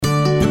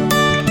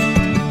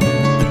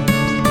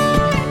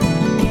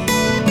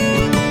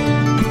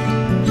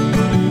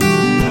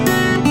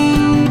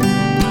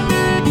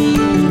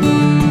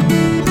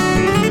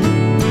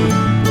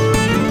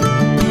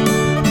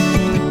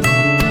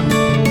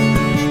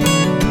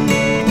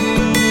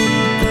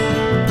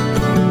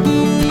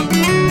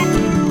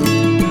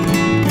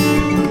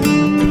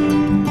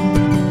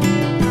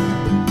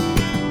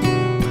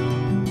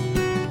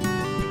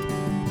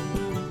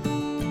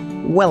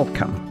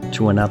Welcome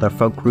to another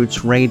Folk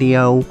Roots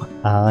Radio.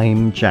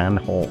 I'm Jan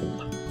Hall.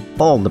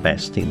 All the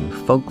best in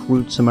folk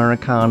roots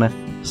Americana,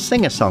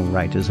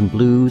 singer-songwriters and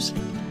blues,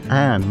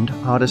 and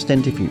artist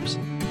interviews.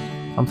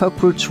 On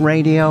Folk Roots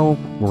Radio,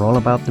 we're all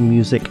about the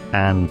music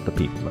and the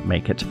people that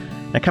make it.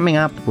 Now coming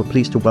up, we're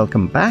pleased to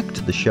welcome back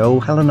to the show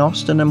Helen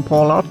Austin and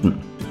Paul Otten,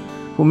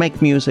 who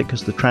make music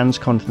as the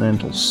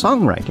transcontinental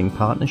songwriting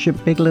partnership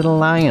Big Little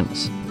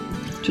Lions,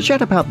 to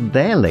chat about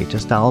their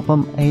latest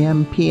album,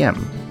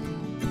 AMPM,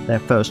 their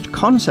first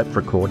concept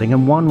recording,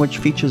 and one which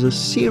features a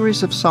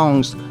series of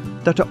songs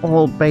that are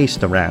all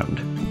based around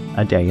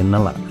a day in the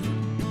life.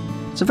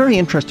 It's a very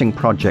interesting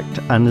project,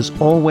 and as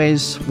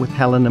always with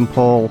Helen and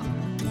Paul,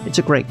 it's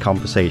a great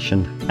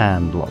conversation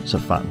and lots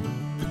of fun.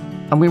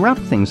 And we wrap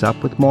things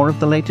up with more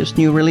of the latest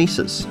new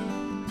releases,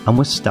 and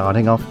we're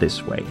starting off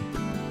this way.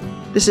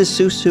 This is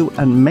Susu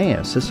and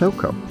Maya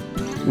Sissoko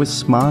with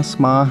Sma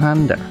Sma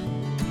Handa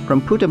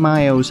from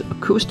Putumayo's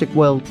Acoustic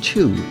World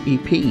 2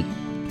 EP.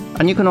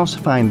 And you can also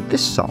find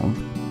this song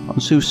on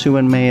Susu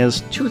and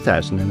Maya's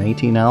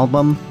 2018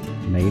 album,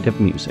 Made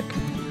of Music.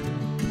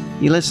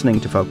 You're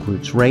listening to Folk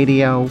Roots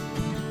Radio,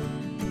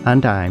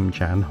 and I'm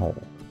Jan Hall.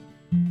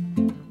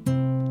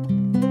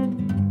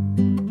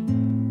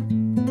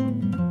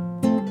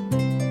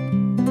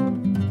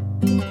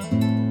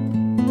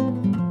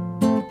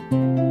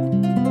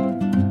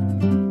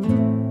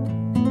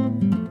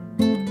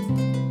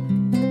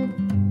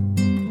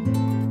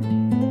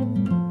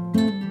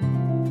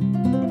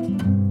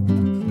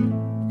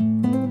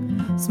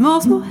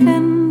 Små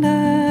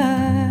händer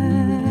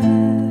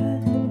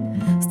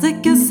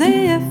sträcker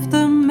sig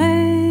efter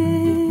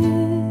mig.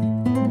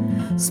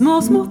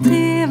 Små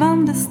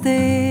trevande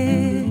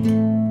steg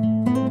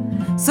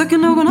söker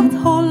någon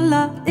att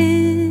hålla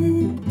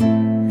i.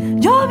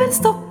 Jag vill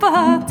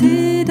stoppa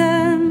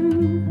tiden,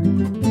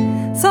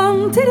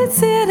 samtidigt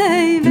se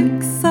dig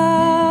växa.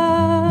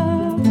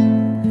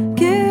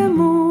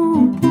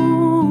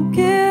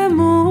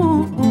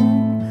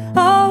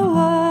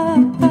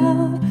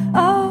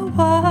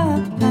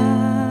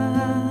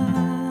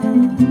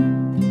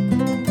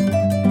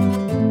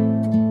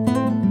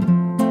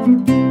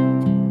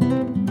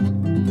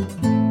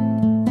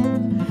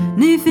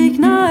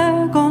 Nyfikna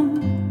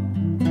ögon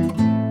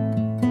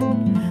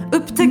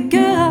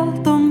upptäcker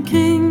allt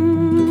omkring.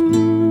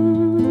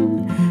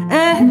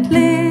 Ett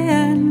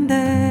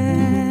leende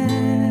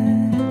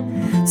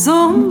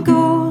som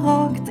går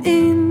rakt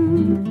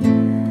in.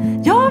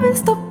 Jag vill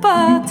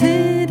stoppa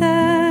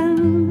tiden,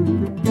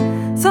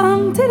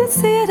 samtidigt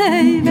se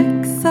dig växa.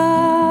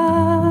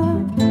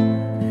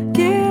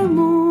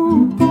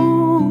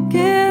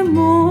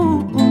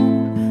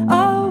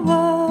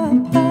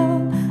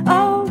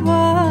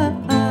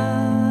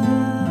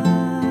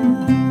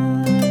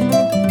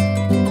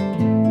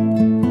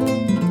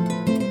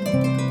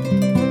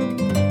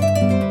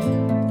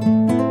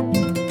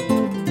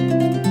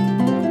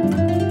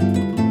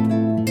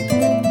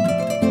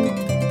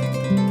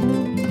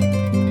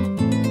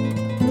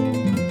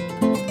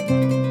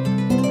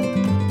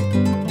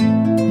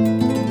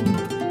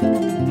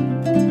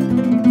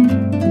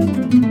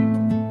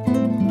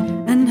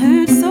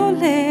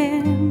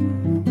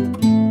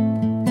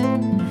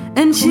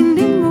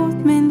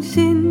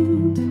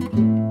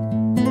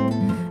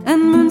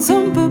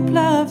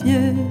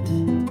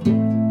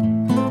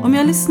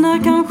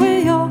 Lyssnar kanske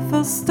jag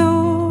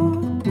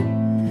förstår.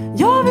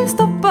 Jag vill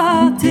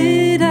stoppa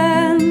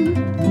tiden,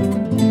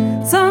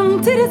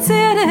 samtidigt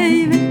se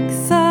dig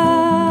växa.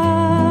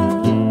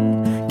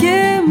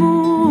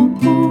 Gemo,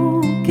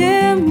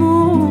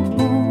 gemo,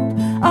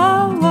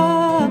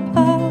 awa,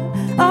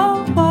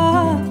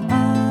 awa.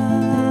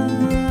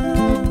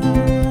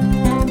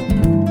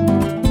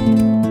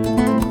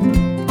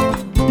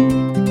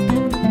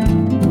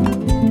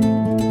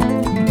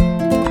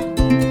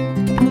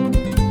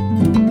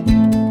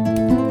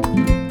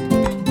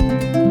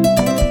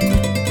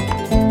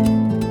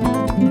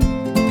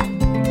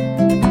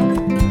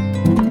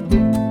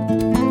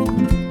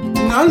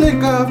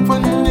 Naleka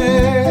fanye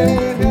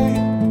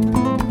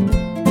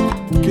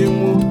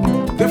Kimu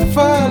te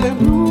fale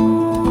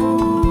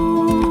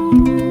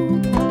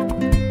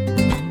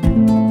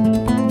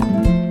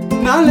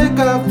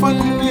Naleka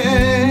fanye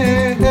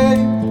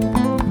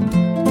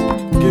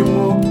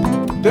Kimu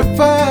te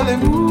fale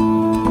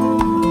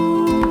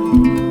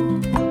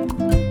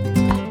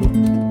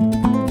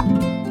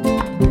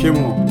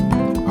Kimu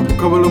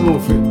Abukabala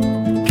mofe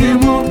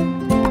Kimu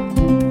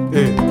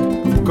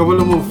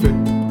Abukabala mofe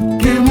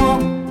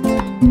Kimu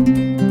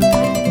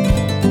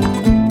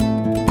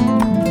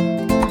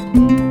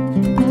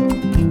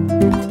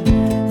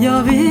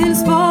Jag vill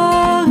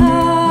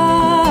spara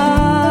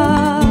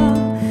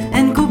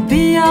en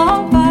kopia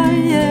av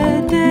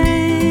varje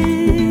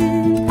dig.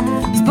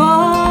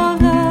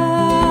 Spara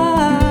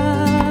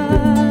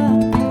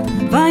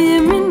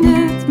varje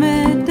minut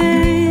med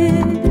dig.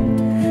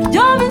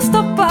 Jag vill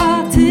stoppa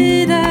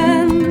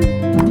tiden,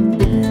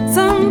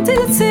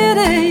 samtidigt se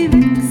dig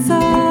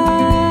växa.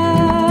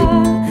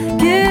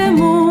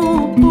 Gemo,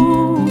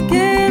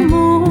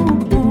 gemo,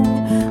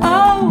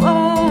 oh,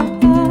 oh.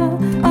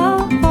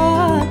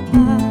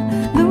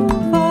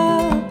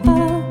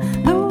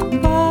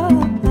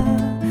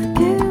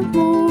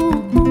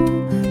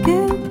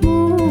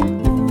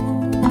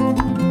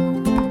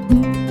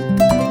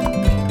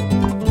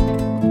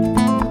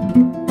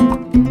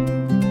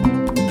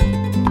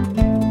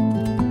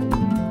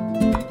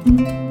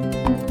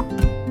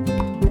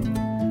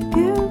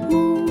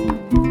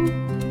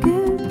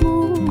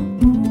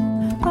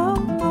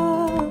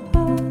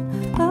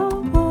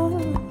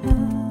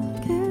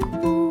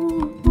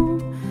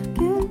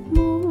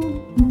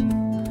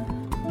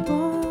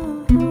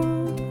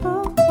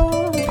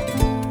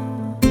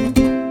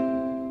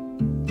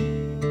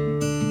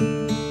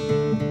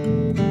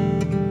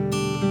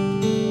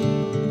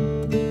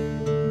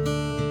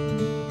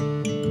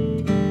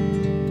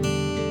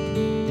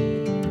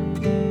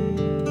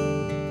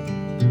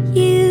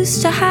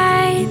 used to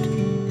hide,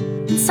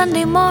 and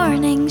Sunday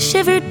morning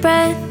shivered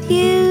breath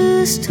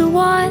used to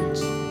watch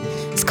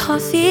as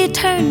coffee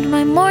turned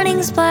my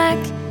mornings black.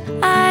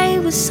 I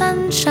was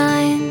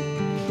sunshine,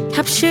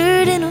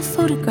 captured in a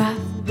photograph.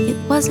 It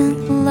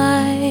wasn't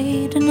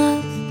light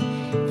enough.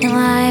 Am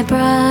I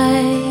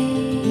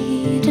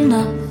bright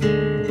enough?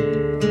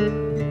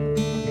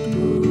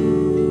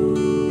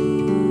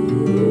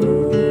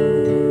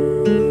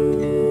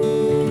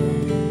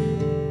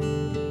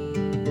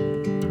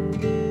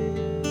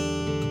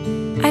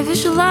 I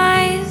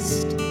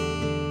visualized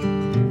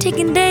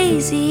taking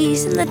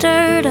daisies in the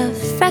dirt of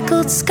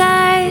freckled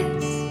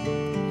skies.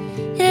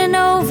 In an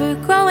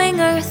overgrowing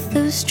earth,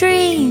 those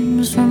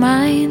dreams were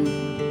mine.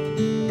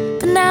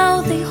 But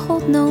now they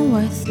hold no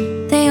worth.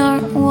 They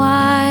aren't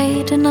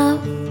wide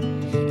enough.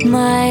 Am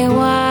I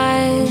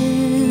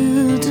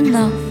wild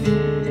enough?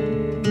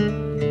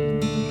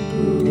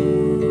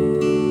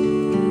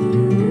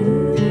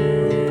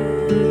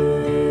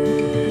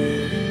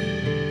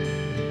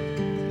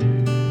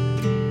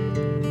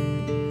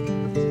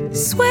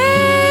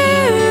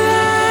 Swear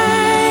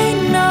I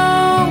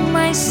know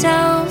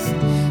myself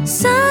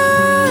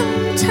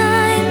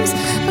sometimes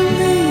a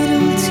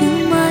little too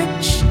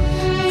much.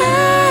 I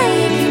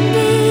can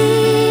be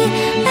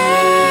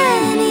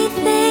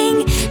anything,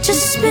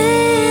 just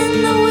spin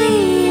the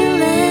wheel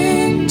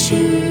and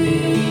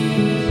choose.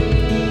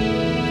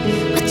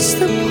 What's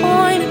the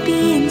point of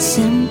being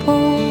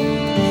simple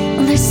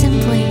when there's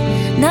simply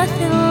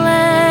nothing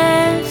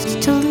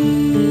left to lose?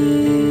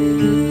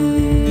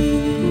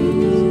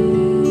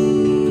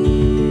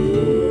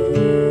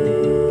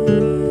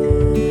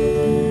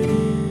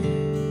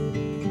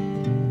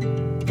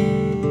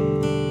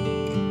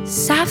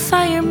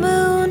 Sapphire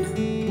moon,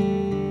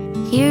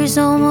 here's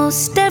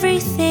almost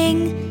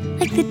everything,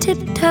 like the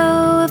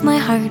tiptoe of my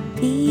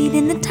heartbeat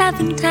in the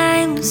tapping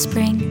time of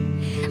spring.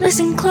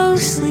 Listen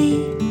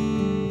closely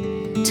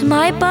to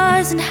my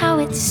buzz and how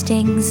it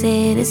stings.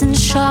 It isn't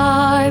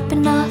sharp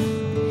enough.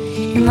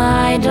 Am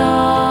I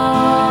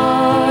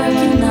dark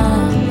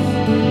enough?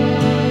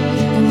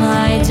 Am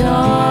I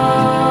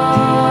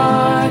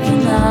dark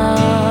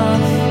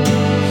enough?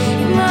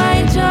 Am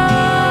I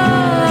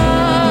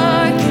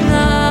dark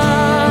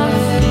enough?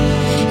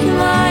 Am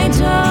I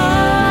dark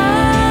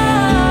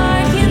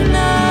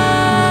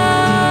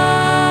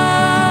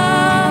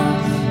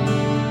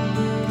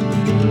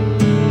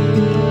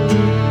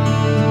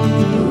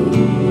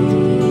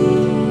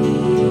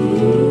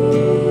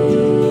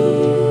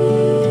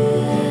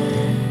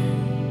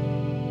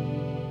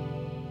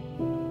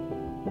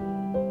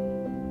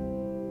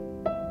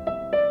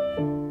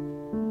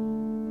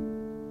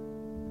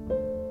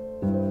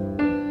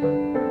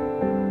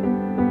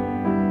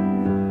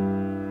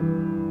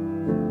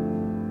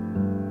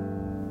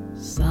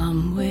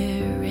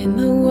Somewhere in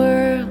the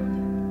world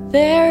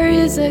there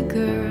is a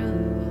girl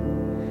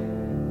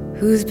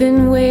who's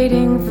been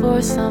waiting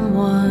for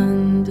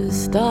someone to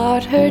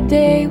start her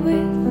day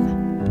with,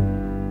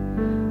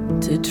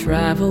 to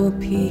travel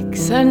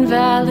peaks and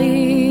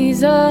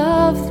valleys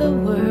of the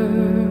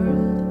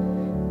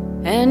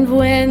world, and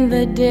when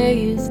the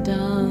day is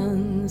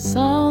done,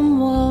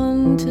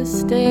 someone to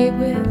stay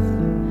with.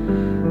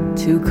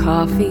 2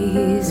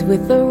 coffees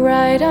with the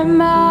right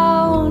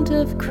amount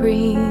of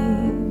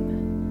cream.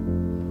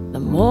 The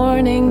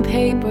morning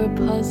paper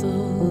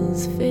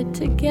puzzles fit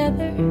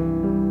together.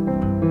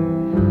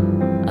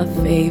 A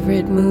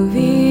favorite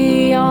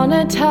movie on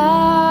a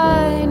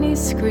tiny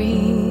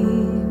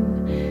screen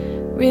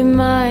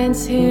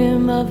reminds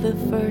him of the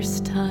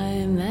first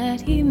time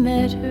that he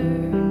met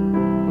her.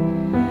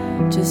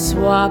 To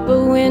swap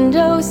a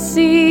window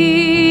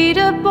seat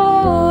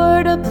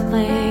aboard a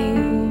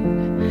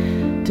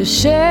plane, to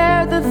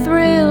share the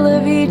thrill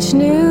of each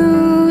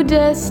new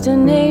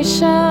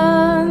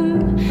destination.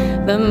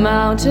 The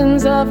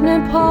mountains of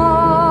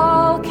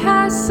Nepal,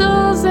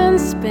 castles in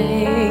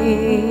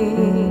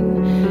Spain,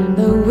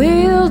 the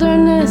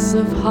wilderness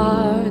of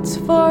hearts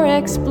for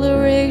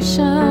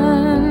exploration.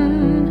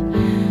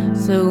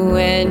 So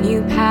when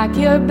you pack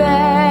your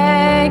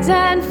bags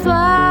and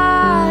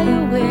fly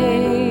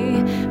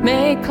away,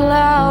 may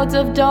clouds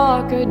of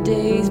darker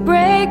days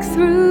break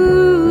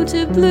through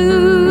to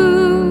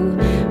blue.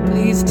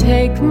 Please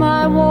take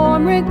my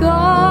warm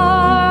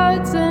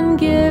regards and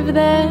give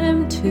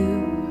them to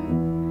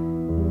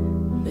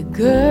the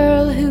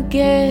girl who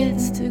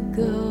gets to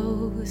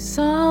go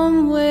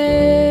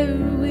somewhere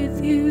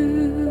with you.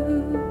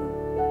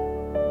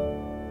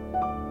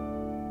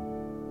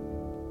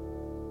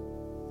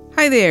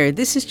 Hi there,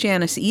 this is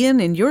Janice Ian,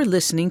 and you're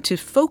listening to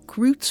Folk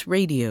Roots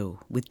Radio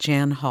with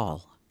Jan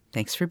Hall.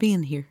 Thanks for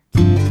being here.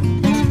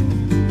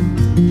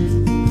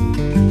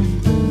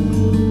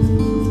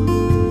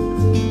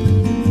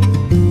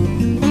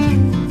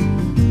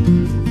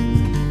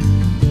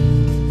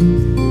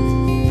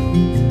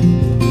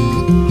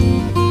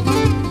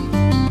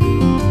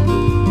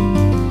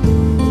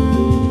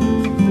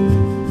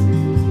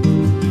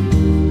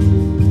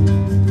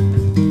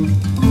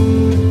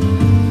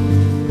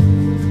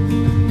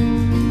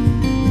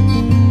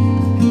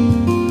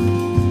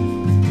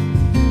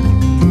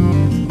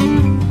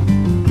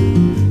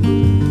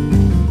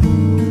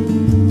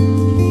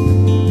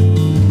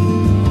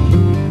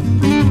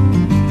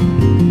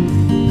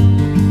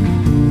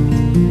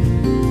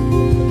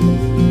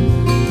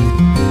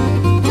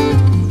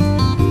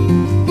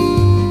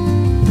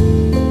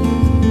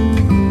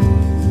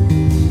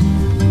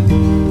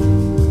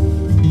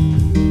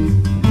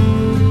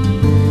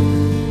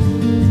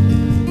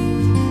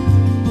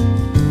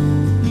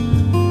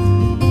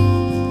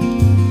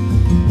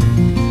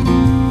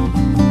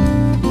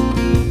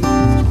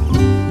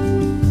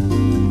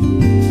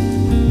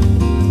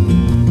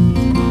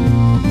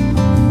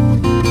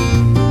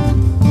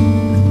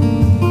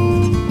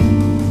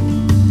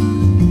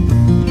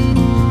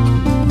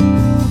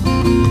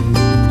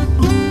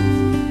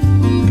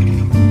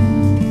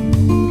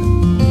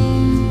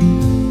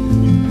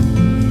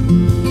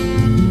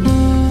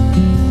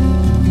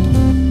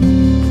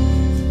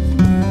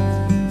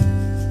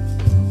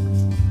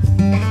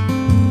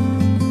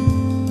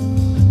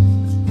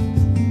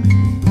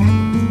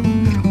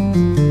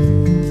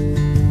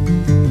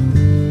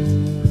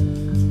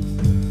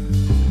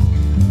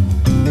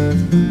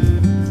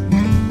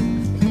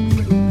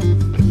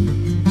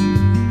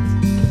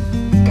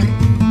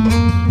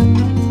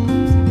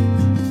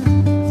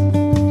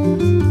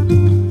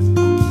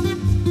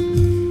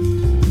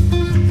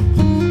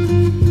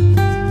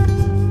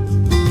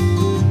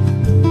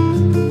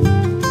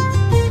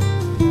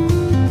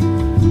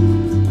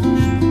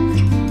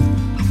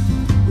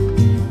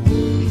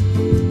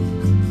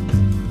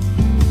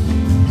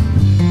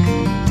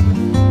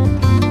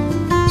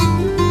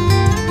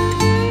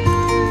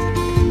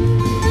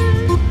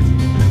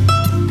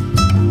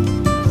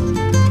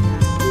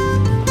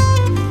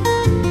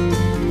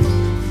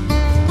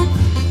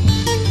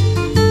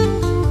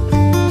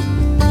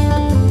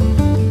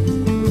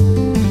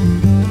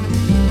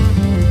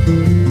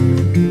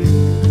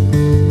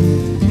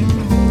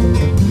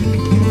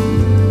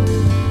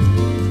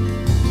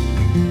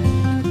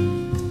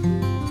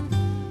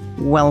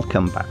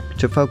 welcome back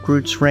to Folk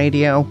Roots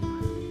Radio.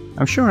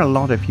 I'm sure a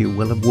lot of you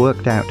will have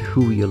worked out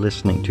who you're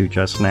listening to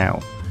just now.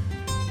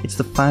 It's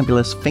the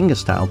fabulous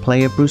fingerstyle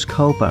player Bruce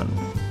Cockburn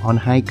on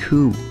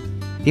Haiku,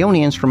 the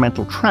only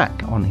instrumental track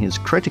on his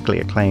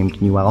critically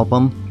acclaimed new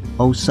album,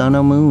 O Sun,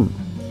 O Moon.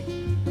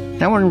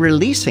 Now, when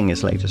releasing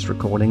his latest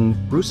recording,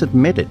 Bruce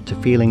admitted to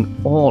feeling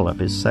all of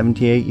his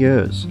 78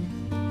 years.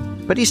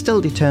 But he's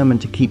still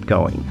determined to keep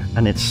going,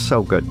 and it's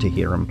so good to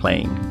hear him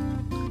playing.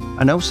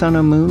 And O Sun,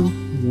 O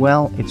Moon,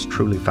 well, it's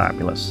truly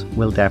fabulous.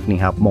 We'll definitely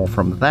have more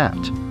from that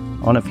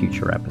on a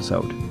future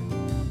episode.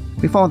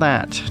 Before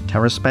that,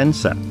 Tara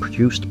Spencer,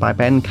 produced by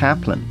Ben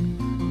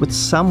Kaplan, with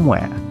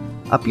Somewhere,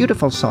 a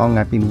beautiful song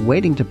I've been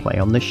waiting to play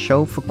on this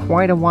show for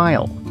quite a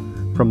while,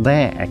 from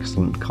their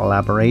excellent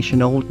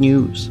collaboration Old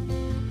News.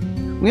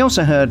 We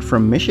also heard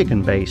from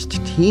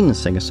Michigan-based teen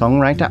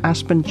singer-songwriter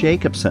Aspen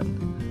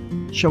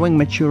Jacobson, showing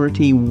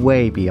maturity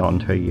way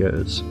beyond her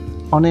years,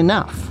 on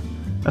Enough,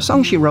 a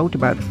song she wrote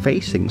about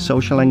facing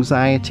social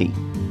anxiety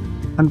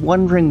and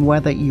wondering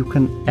whether you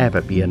can ever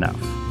be enough,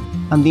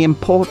 and the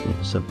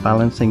importance of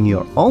balancing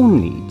your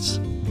own needs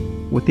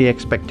with the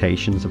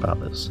expectations of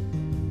others.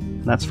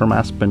 That's from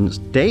Aspen's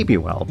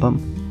debut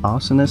album,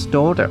 Arsonist's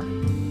Daughter.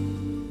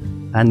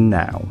 And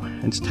now,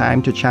 it's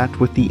time to chat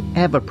with the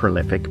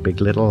ever-prolific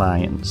Big Little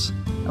Lions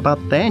about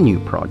their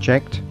new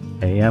project,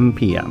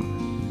 AMPM.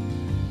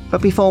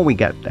 But before we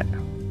get there,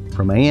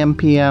 from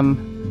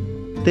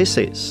AMPM, this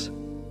is...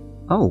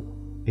 Oh,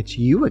 it's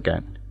you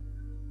again.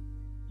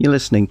 You're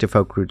listening to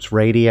Folk Roots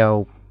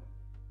Radio,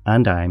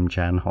 and I'm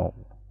Jan Hall.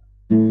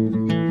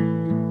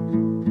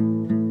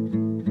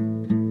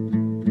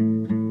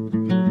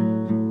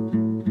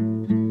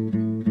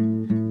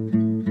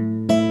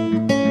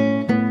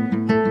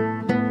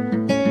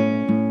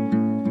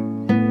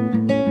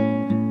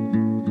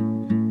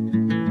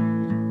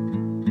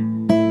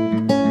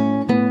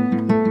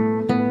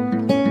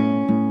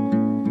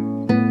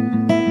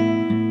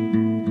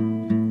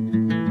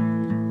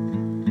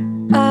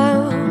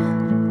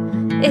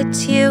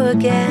 It's you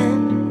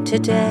again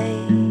today.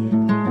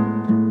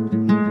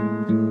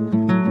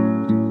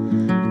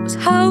 Was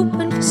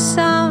hoping for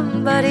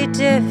somebody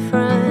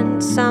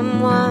different,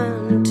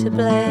 someone to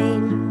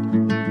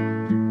blame.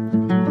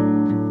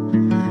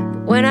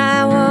 But when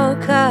I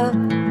woke up,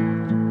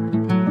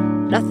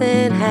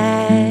 nothing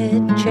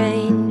had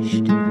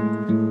changed.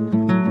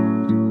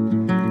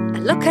 I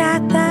look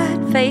at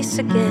that face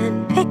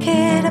again, pick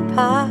it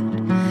apart,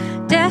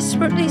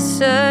 desperately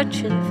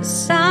searching for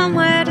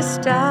somewhere to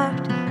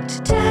start.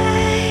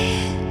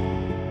 Today,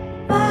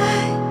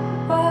 my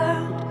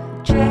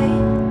world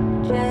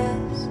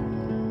changes.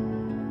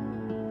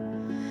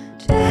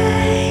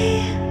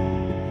 Today,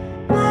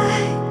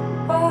 my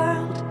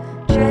world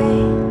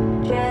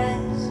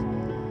changes.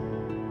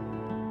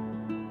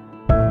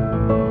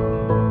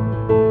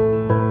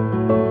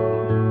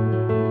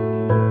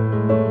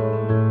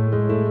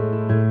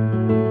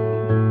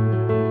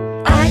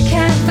 I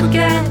can't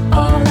forget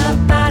all the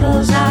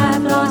battles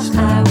I've lost.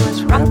 I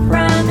was rough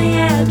around the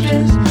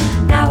edges.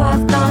 Now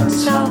I've gone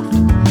soft.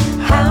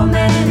 How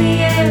many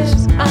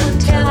years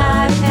until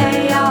I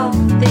pay off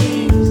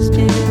these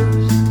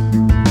dues?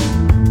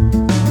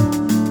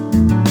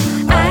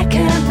 I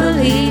can't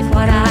believe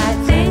what I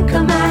think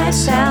of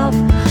myself,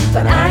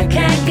 but I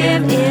can't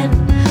give in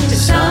to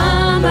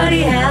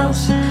somebody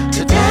else.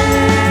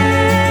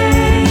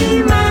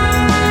 Today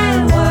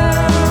my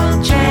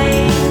world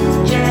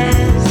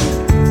changes.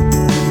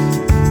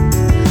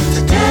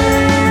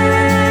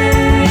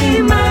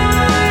 Today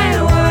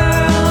my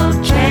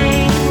world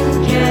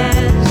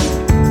changes.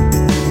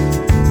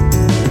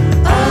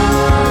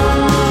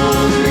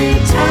 Only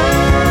time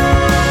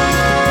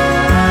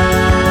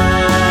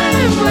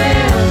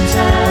will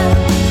tell.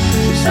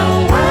 So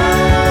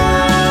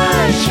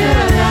what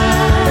should I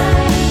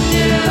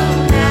do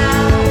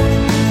now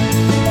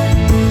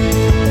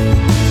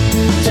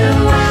to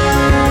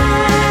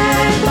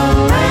wipe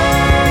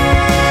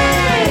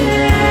away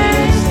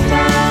this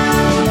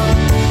doubt?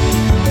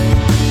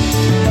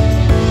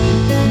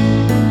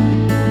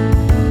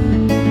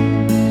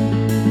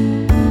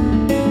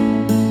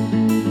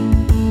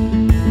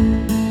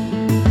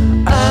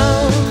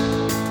 Oh,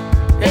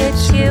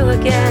 it's you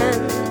again,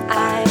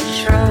 I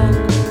shrunk.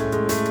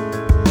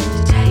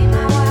 Today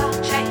my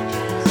world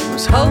changes.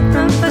 Was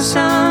hoping for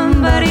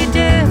somebody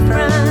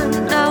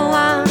different, no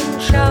one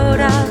showed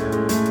up.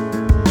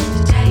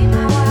 Today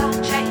my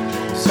world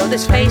changes. So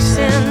this face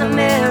in the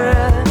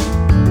mirror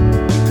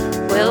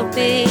will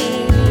be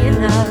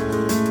enough.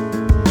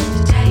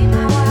 Today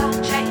my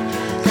world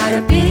changes.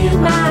 Gotta be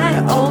my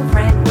old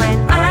friend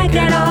when I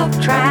get off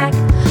track.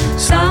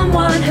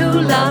 Someone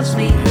who loves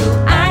me, who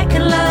I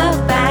can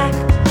love back.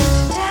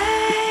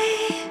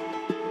 Today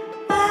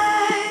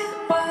my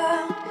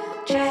world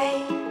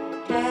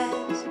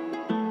changes.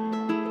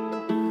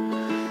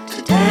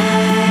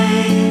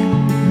 Today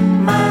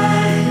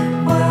my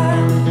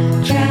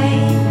world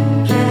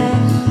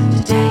changes.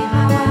 Today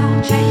my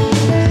world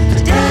changes.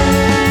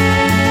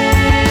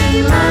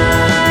 Today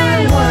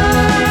my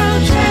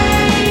world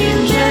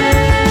changes.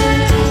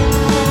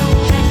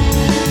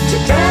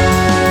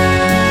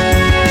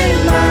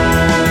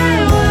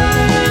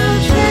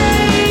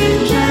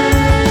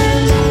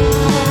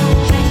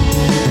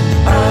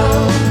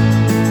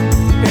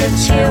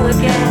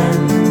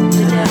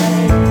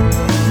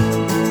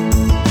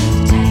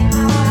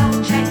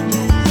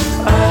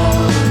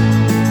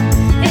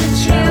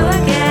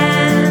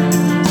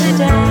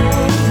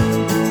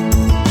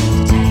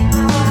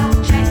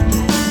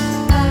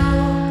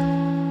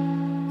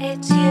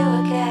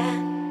 you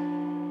again.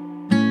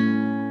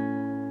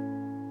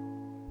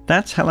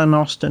 That's Helen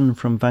Austin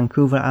from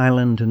Vancouver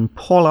Island and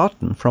Paul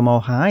Otten from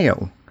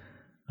Ohio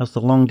as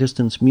the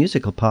long-distance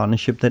musical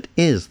partnership that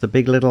is the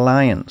Big Little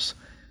Lions,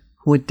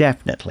 who are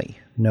definitely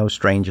no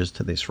strangers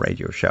to this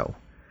radio show.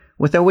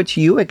 With Oh It's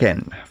You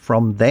Again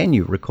from their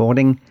new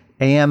recording,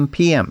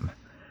 AMPM.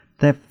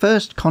 Their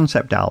first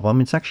concept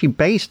album is actually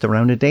based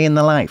around a day in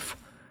the life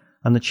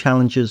and the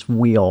challenges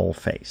we all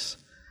face.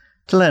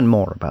 To learn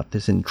more about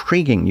this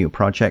intriguing new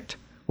project,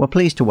 we're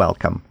pleased to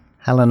welcome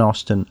Helen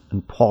Austin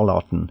and Paul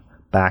Otten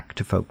back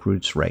to Folk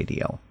Roots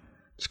Radio.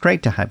 It's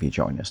great to have you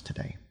join us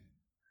today.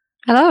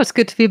 Hello, it's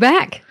good to be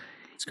back.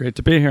 It's great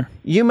to be here.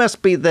 You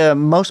must be the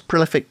most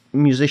prolific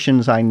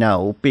musicians I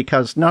know,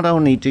 because not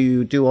only do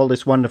you do all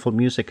this wonderful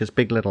music as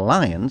Big Little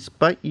Lions,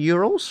 but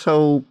you're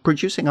also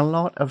producing a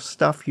lot of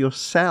stuff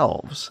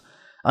yourselves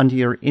under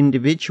your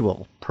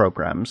individual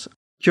programs.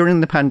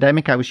 During the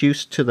pandemic, I was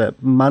used to the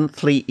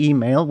monthly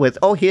email with,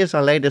 oh, here's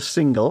our latest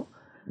single.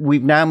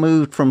 We've now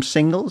moved from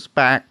singles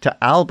back to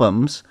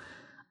albums.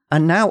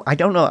 And now, I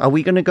don't know, are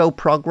we going to go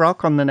prog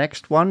rock on the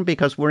next one?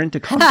 Because we're into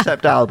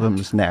concept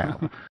albums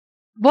now.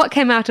 What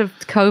came out of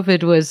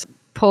COVID was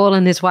Paul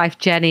and his wife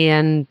Jenny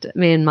and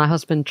me and my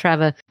husband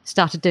Trevor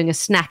started doing a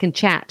snack and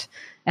chat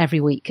every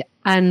week.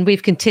 And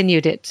we've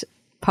continued it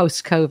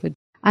post-COVID.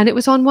 And it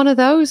was on one of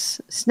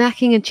those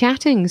snacking and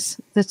chattings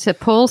that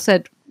Paul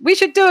said, we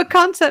should do a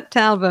concept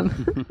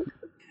album.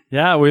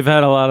 Yeah, we've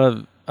had a lot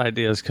of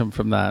ideas come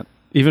from that,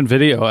 even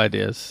video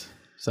ideas.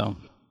 So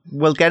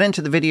we'll get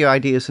into the video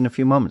ideas in a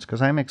few moments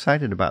because I'm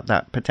excited about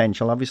that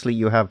potential. Obviously,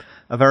 you have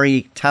a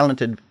very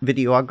talented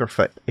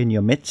videographer in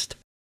your midst.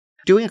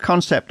 Doing a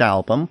concept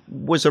album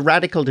was a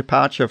radical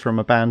departure from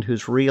a band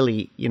who's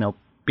really,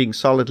 being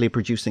solidly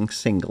producing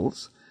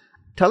singles.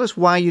 Tell us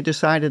why you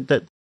decided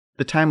that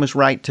the time was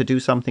right to do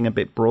something a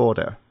bit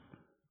broader.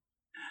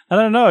 I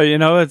don't know.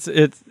 It's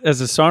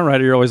as a songwriter,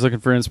 you're always looking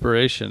for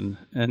inspiration.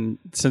 And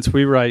since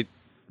we write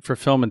for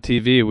film and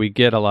TV, we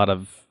get a lot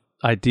of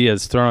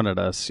ideas thrown at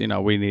us.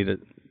 We need a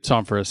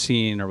song for a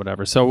scene or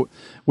whatever. So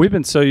we've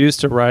been so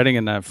used to writing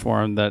in that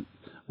form that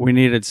we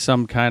needed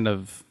some kind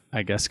of,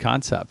 I guess,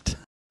 concept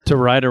to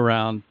write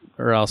around,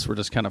 or else we're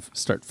just kind of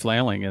start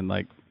flailing. And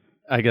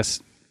I guess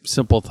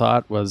simple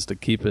thought was to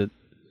keep it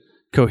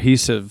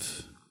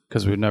cohesive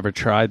because we've never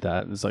tried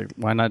that. It's like,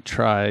 why not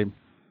try,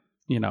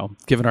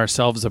 giving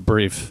ourselves a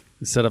brief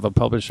instead of a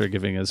publisher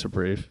giving us a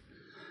brief.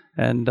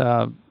 And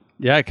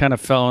it kind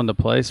of fell into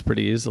place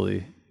pretty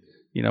easily,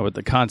 with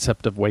the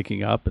concept of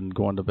waking up and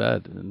going to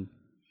bed and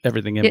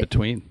everything in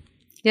between.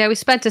 Yeah, we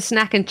spent a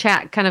snack and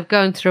chat kind of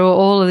going through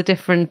all of the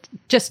different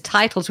just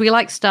titles. We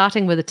like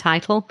starting with a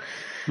title.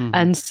 Mm-hmm.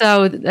 And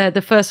so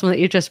the first one that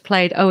you just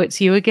played, Oh, It's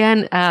You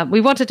Again,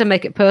 we wanted to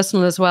make it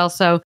personal as well.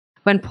 So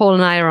when Paul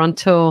and I are on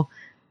tour,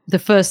 the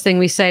first thing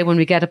we say when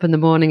we get up in the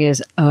morning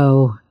is,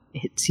 oh,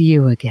 it's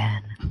you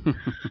again.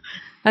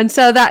 And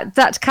so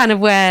that's kind of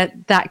where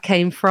that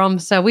came from.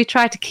 So we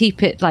try to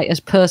keep it as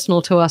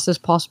personal to us as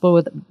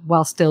possible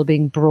while still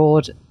being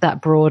broad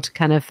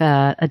kind of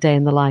a day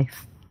in the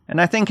life. And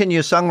I think in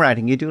your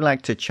songwriting, you do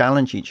like to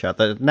challenge each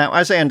other. Now,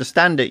 as I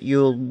understand it,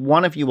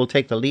 one of you will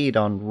take the lead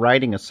on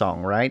writing a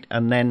song, right?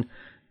 And then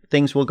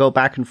things will go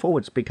back and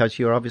forwards because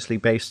you're obviously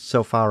based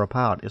so far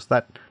apart.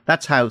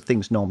 That's how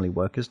things normally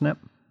work, isn't it?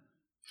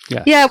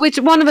 Yeah, which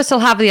one of us will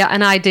have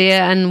an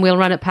idea and we'll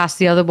run it past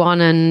the other one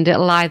and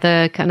it'll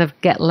either kind of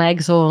get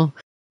legs or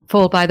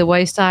fall by the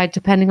wayside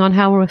depending on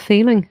how we're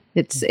feeling.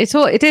 It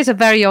is a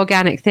very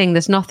organic thing.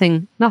 There's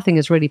nothing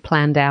is really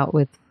planned out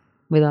with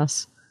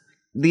us.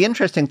 The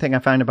interesting thing I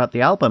found about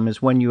the album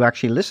is when you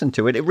actually listen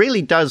to it, it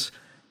really does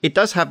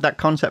have that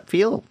concept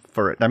feel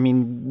for it. I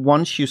mean,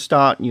 once you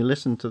start and you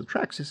listen to the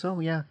tracks, it's, oh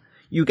yeah,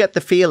 you get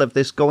the feel of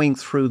this going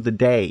through the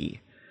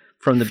day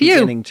from the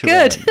beginning to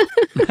end.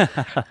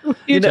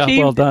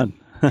 Well done.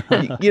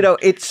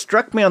 It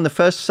struck me on the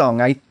first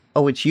song,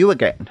 Oh, It's You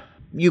Again.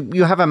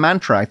 You have a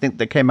mantra, I think,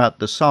 that came out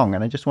the song,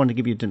 and I just wanted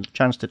to give you a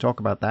chance to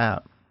talk about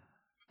that.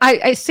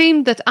 It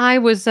seemed that I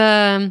was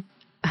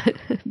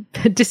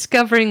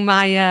discovering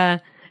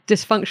my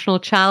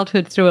dysfunctional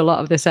childhood through a lot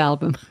of this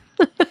album.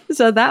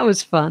 So that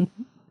was fun.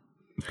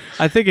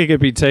 I think it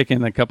could be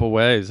taken a couple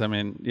ways. I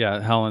mean,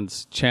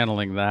 Helen's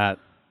channeling that,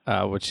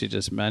 which she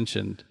just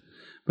mentioned.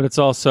 But it's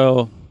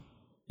also,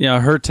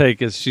 her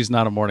take is she's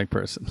not a morning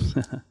person.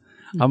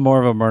 I'm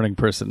more of a morning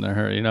person than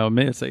her.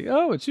 Me, it's like,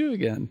 oh, it's you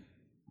again.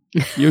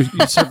 You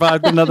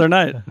survived another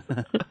night.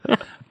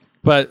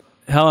 But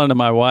Helen and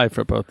my wife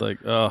are both like,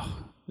 oh,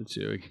 it's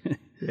you again.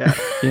 Yeah.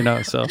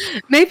 So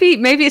maybe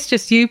it's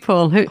just you,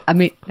 Paul. No,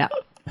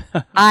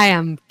 I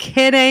am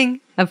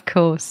kidding, of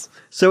course.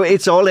 So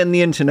it's all in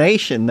the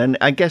intonation. And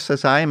I guess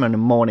as I am a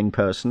morning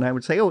person, I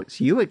would say, oh,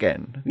 it's you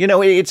again.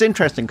 It's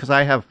interesting because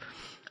I have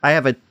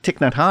a Thich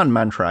Nhat Hanh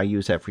mantra I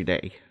use every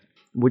day,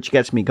 which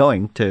gets me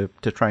going to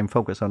try and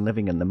focus on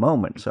living in the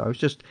moment. So I was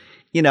just,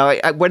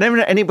 whenever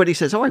anybody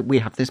says, oh, we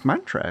have this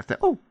mantra, I thought,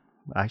 oh,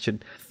 I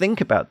should think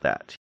about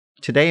that.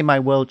 Today, my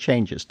world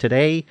changes.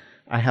 Today,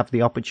 I have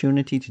the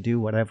opportunity to do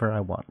whatever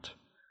I want.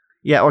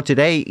 Yeah, or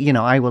today,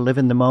 I will live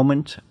in the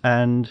moment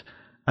and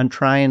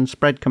try and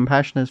spread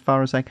compassion as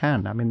far as I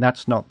can. I mean,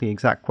 that's not the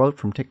exact quote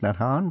from Thich Nhat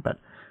Hanh, but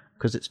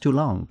because it's too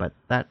long, but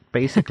that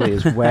basically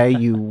is where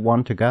you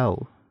want to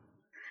go.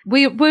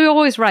 We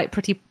always write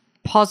pretty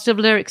positive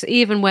lyrics,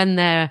 even when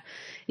they're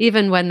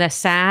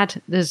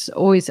sad. We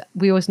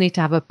always need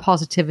to have a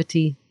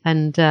positivity,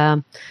 and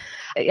I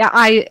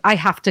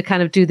have to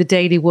kind of do the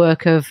daily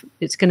work of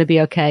it's going to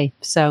be okay.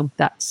 So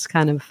that's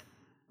kind of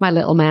my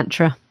little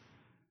mantra.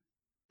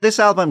 This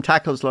album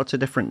tackles lots of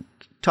different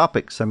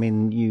topics. I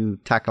mean, you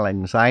tackle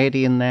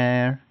anxiety in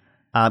there.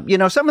 Some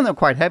of them are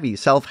quite heavy.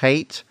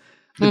 Self-hate.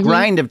 The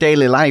grind of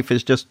daily life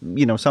is just,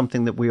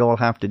 something that we all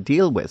have to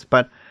deal with.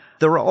 But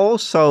there are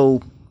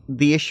also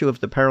the issue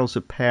of the perils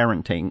of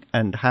parenting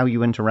and how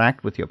you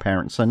interact with your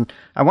parents. And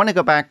I want to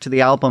go back to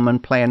the album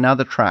and play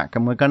another track.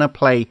 And we're going to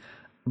play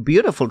a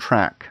beautiful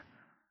track,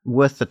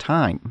 Worth the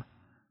Time.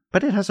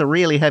 But it has a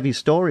really heavy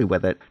story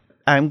with it.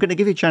 I'm going to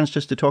give you a chance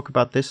just to talk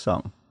about this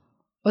song.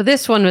 Well,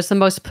 this one was the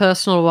most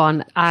personal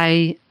one.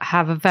 I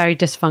have a very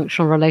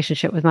dysfunctional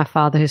relationship with my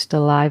father, who's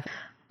still alive.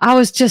 I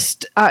was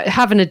just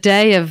having a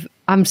day of,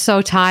 I'm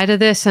so tired of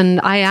this, and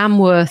I am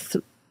worth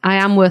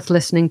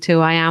listening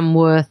to. I am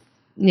worth,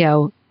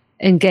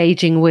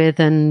 engaging with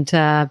and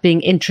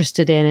being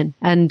interested in.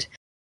 And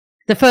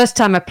the first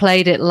time I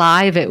played it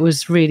live, it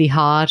was really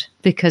hard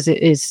because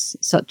it is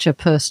such a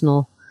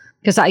personal,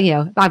 because I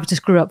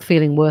just grew up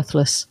feeling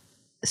worthless.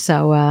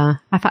 So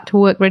I've had to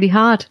work really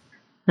hard.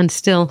 And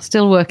still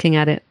working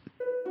at it.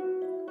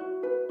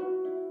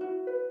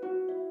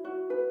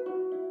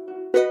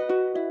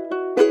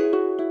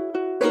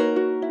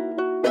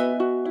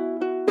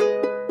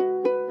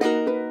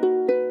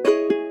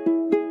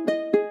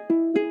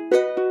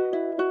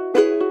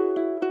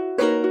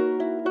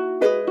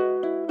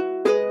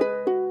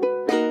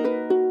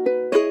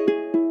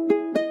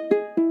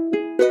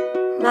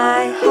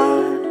 My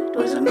heart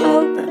was an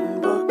open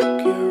book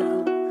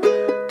you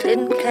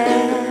didn't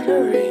care to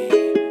read.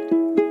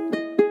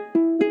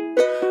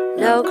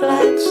 No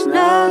glance,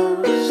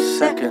 no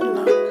second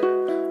look,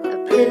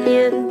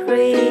 opinion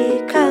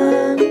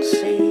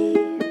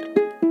preconceived.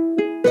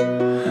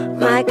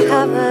 My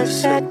cover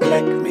said,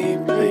 "Lick me,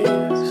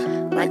 please,"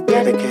 my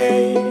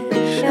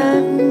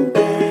dedication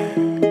bare.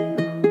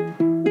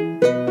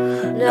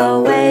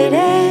 No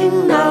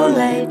waiting, no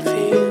late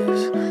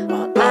fees,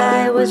 while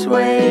I was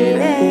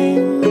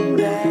waiting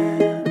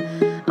there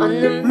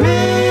on the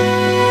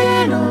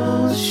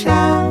middle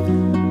shelf,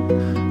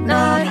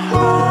 not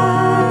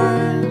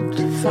hard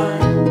to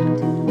find.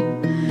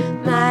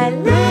 My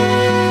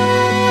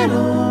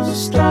little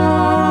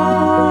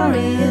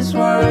story is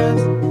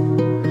worth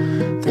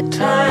the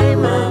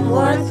time. I'm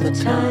worth the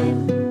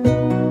time.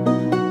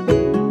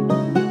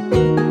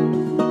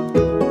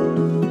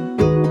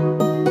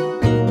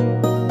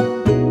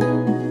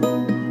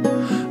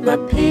 My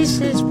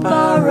peace is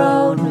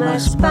borrowed, my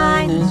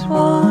spine is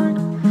worn,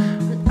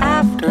 but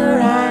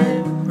after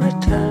I've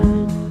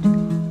returned,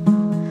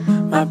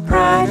 my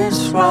pride is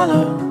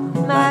swallowed,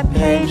 my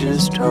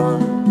pages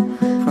torn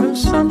from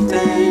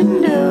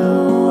something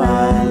new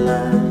I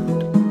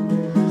learned.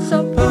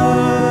 So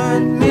put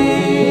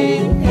me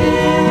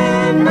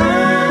in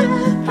a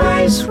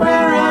place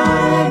where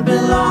I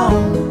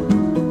belong,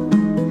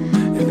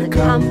 in the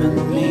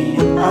company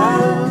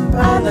of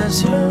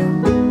others who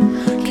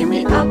keep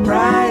me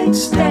upright,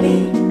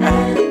 steady,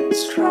 and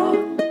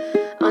strong.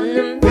 On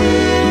the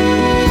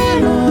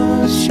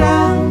middle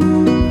shelf,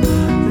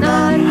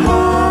 not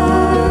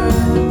hard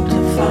to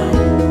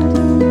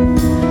find.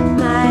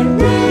 My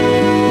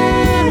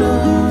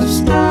little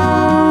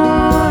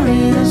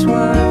story is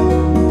worth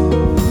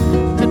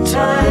the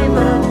time.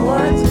 I'm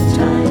worth the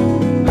time.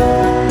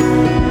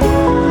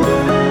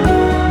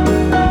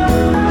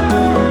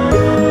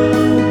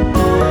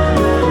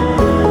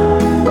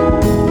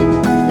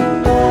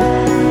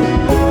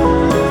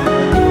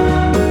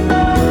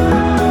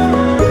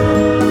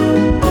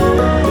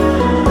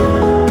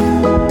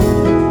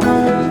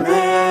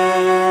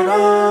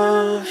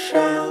 Middle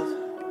shelf,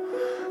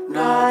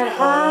 not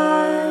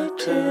hard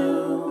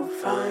to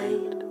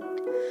find.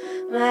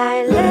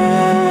 My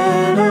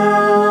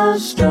little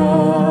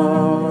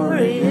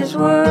story is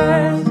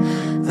worth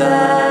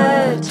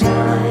the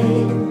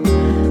time.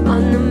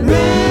 On the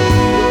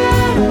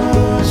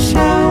middle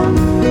shelf,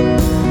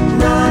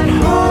 not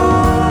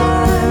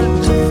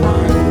hard to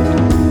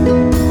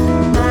find.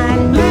 My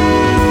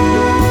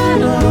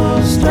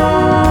little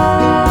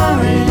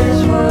story is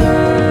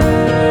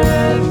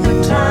worth the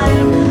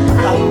time.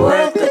 I'm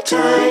worth the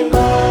time.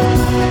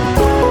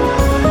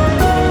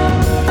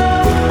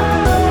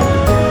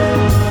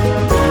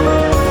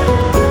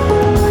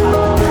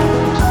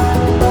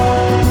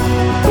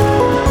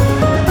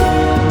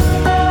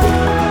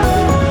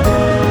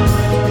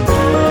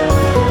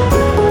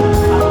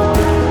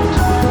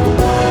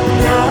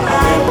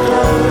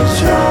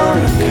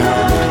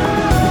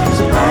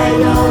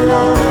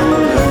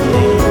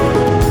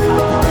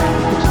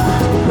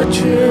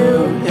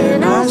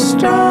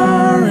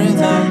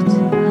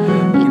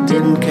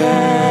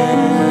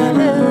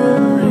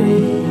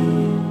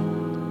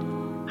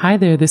 Hi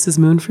there, this is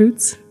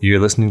Moonfruits. You're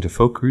listening to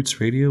Folk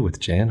Roots Radio with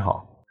Jan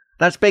Hall.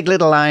 That's Big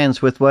Little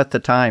Lions with Worth the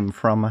Time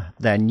from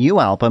their new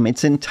album.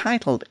 It's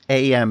entitled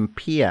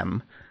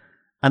AMPM.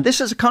 And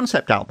this is a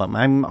concept album.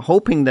 I'm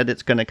hoping that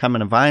it's going to come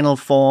in a vinyl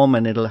form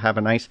and it'll have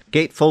a nice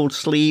gatefold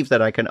sleeve that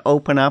I can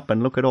open up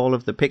and look at all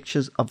of the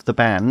pictures of the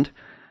band.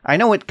 I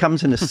know it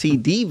comes in a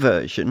CD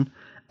version,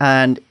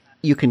 and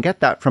you can get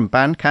that from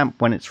Bandcamp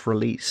when it's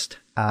released.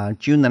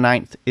 June the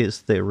 9th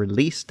is the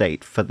release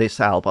date for this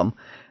album.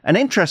 And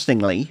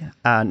interestingly,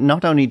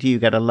 not only do you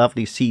get a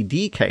lovely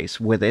CD case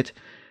with it,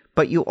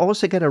 but you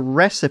also get a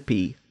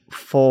recipe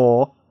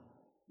for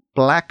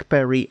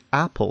blackberry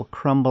apple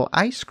crumble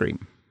ice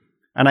cream.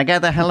 And I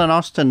gather, Helen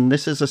Austin,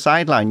 this is a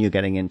sideline you're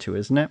getting into,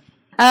 isn't it?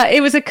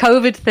 It was a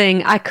COVID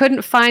thing. I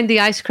couldn't find the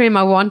ice cream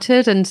I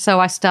wanted, and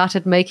so I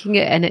started making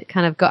it, and it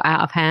kind of got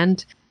out of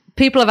hand.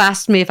 People have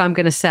asked me if I'm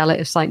going to sell it.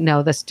 It's like,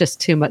 no, there's just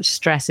too much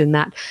stress in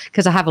that,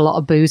 because I have a lot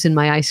of booze in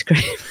my ice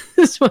cream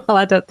as well.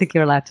 I don't think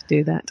you're allowed to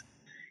do that.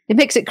 It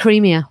makes it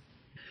creamier.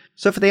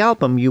 So for the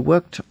album, you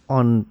worked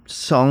on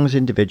songs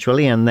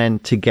individually and then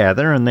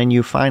together, and then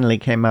you finally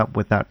came up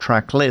with that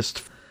track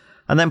list.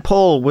 And then,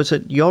 Paul, was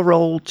it your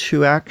role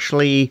to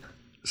actually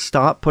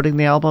start putting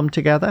the album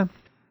together?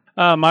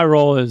 My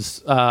role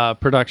is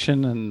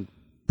production and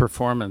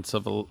performance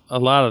of a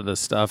lot of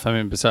this stuff. I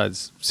mean,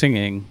 besides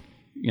singing,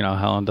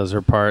 Helen does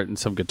her part and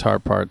some guitar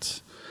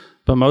parts.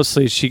 But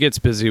mostly she gets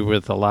busy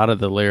with a lot of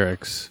the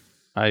lyrics.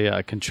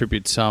 I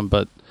contribute some,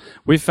 but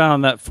we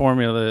found that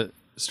formula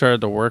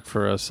started to work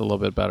for us a little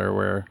bit better,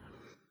 where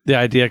the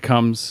idea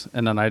comes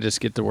and then I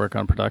just get to work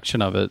on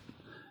production of it.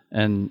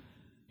 And,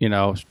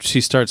 she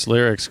starts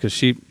lyrics because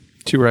she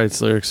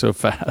writes lyrics so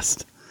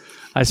fast.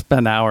 I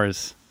spend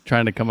hours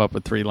trying to come up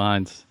with 3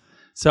 lines.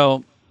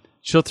 So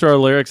she'll throw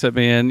lyrics at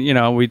me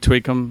and, we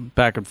tweak them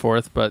back and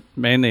forth, but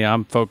mainly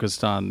I'm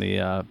focused on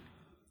the,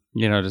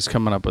 just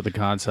coming up with the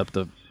concept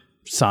of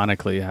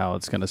sonically how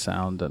it's going to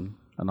sound and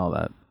all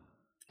that.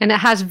 And it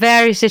has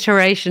various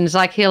iterations.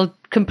 Like he'll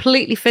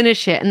completely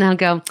finish it and then he'll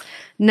go,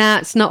 nah,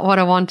 it's not what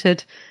I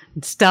wanted.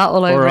 And start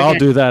all over again. Or I'll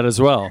do that as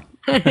well.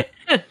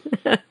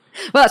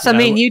 Well, so I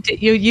mean, you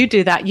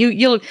do that.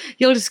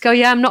 You'll just go,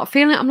 yeah, I'm not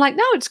feeling it. I'm like,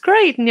 no, it's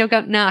great. And you'll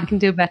go, no, I can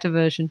do a better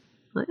version.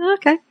 I'm like,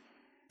 okay.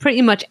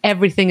 Pretty much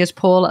everything is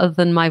Paul other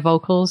than my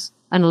vocals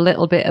and a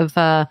little bit of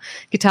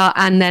guitar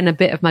and then a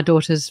bit of my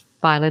daughter's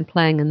violin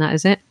playing, and that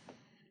is it.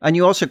 And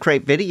you also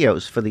create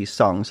videos for these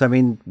songs. I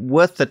mean,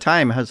 Worth the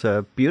Time has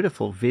a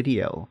beautiful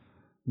video,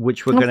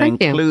 which we're going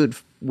to include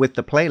with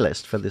the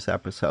playlist for this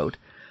episode.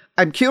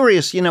 I'm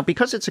curious,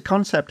 because it's a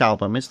concept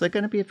album, is there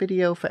going to be a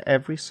video for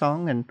every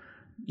song? And,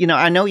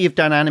 I know you've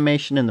done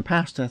animation in the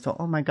past, and I thought,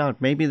 oh my God,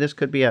 maybe this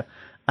could be an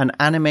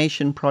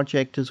animation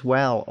project as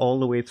well, all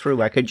the way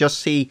through. I could just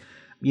see,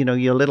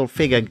 your little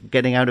figure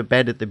getting out of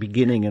bed at the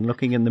beginning and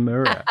looking in the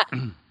mirror.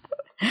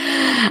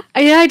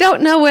 Yeah, I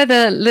don't know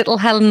whether little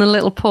Helen and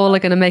little Paul are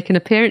going to make an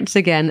appearance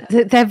again.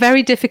 They're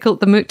very difficult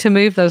to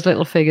move those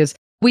little figures.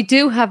 We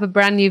do have a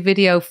brand new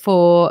video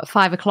for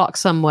 5 o'clock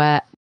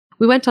somewhere.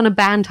 We went on a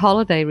band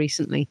holiday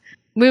recently.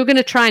 We were going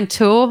to try and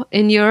tour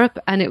in Europe,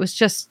 and it was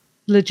just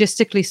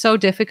logistically so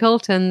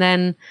difficult. And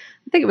then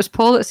I think it was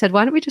Paul that said,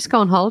 why don't we just go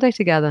on holiday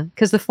together?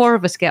 Because the 4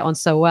 of us get on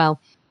so well.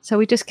 So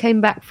we just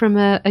came back from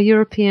a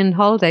European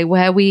holiday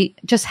where we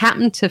just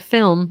happened to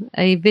film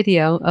a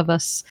video of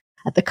us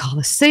at the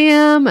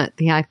Colosseum, at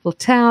the Eiffel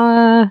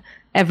Tower,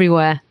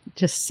 everywhere,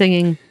 just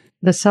singing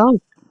the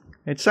song.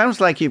 It sounds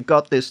like you've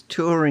got this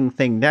touring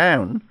thing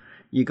down.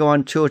 You go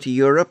on tour to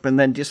Europe and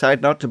then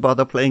decide not to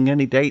bother playing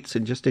any dates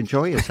and just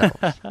enjoy yourself.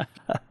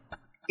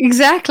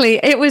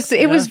 Exactly. It was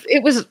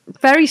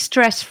very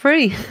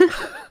stress-free.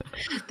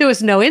 There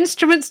was no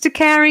instruments to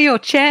carry or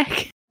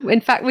check.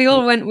 In fact, we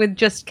all went with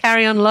just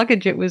carry-on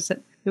luggage. It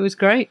was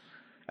great.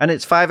 And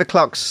it's 5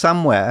 o'clock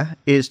somewhere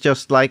is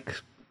just like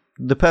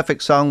the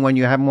perfect song when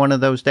you're having one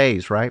of those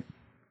days, right?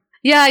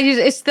 Yeah,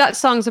 it's that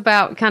song's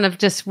about kind of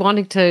just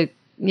wanting to,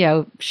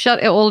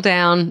 shut it all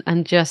down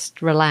and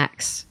just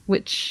relax,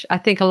 which I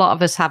think a lot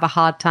of us have a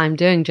hard time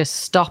doing, just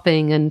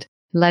stopping and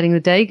letting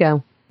the day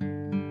go.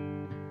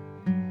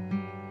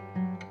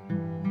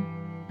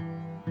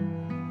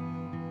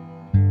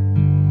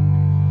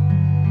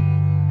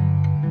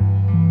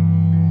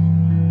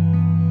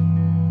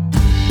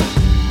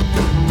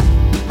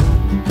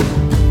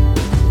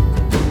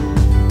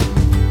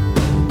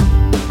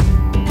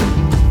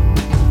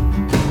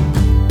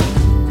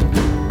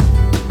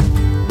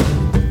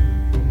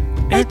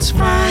 It's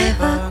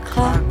 5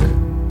 o'clock.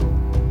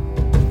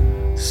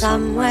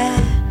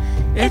 Somewhere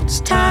it's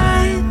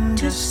time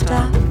to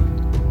stop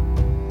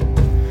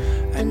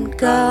and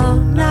go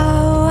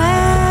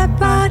nowhere,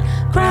 but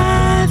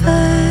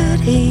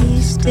gravity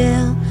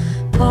still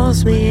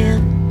pulls me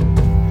in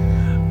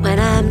when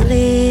I'm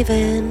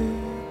leaving.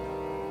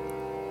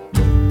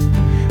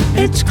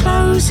 It's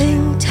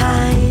closing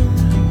time.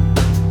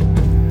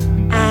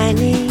 I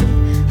need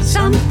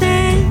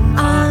something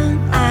on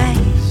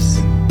ice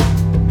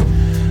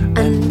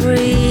and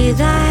breathe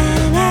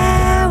an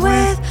air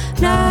with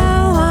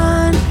no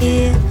one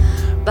here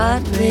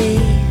but me.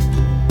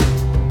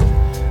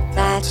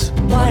 That's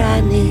what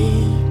I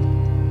need.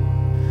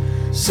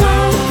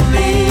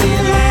 Slowly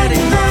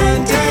letting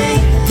the day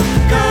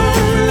go,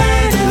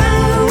 letting the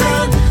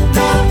world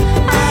know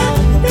I'll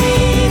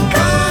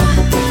become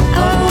a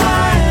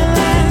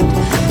wildland.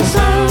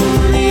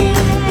 Slowly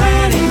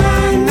letting the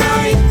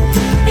night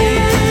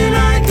in, I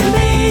can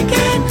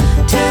begin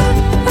to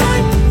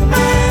put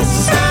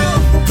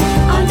myself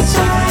on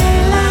silent.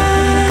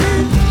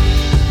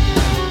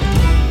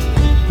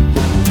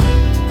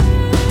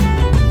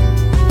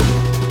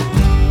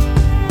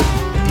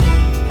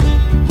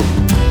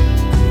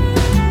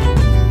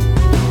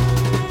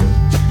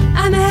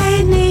 I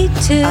may need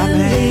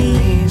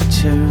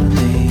to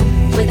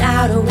leave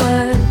without a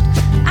word.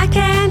 I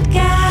can't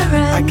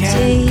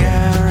guarantee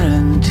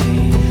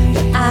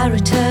that I'll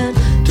return.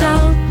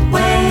 Don't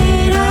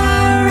wait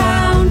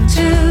around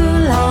too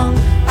long.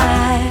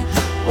 I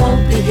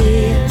won't be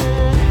here.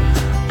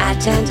 I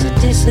tend to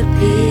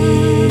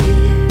disappear.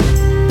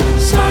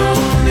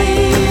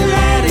 Slowly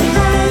letting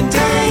the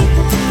day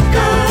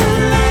go,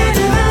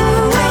 letting the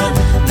world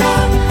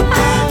know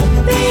I'll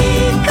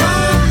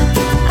become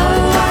a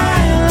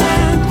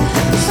wildland.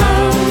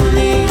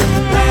 Slowly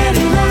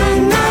letting the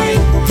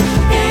night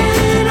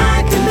in, I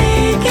can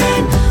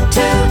begin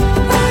to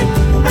put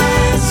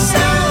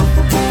myself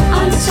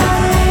on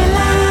silent.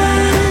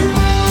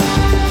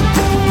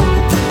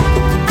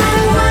 I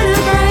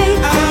wanna break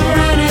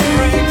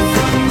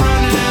from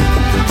running,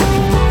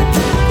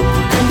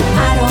 and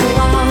I don't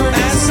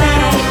wanna say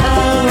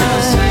a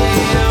word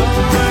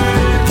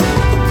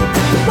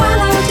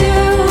while I'm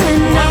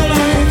doing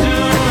nothing.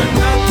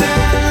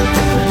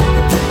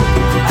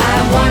 I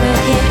wanna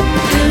hit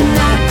do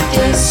not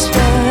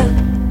disturb.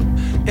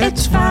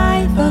 It's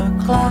 5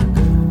 o'clock.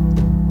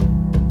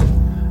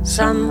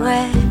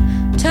 Somewhere,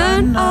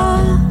 turn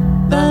all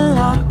the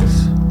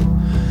locks,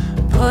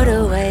 put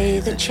away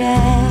the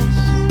chairs,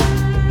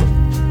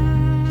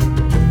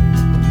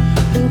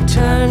 and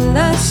turn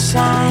the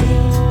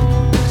signs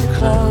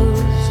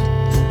closed.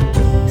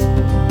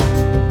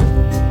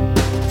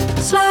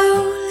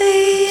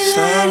 Slowly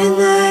letting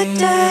the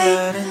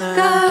day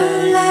go,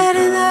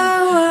 letting the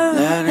world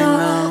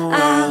know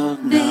I'll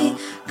be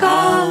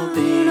gone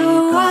a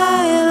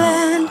while,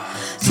 and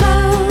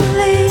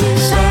slowly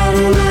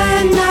letting the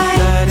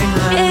night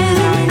in,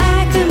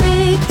 I can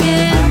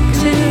begin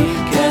to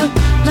put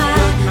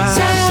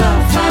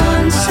myself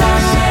on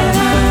silent.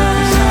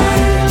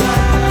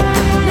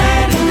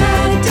 Letting the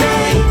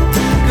day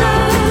go,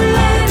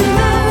 letting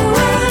the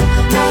world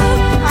know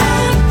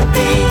I'll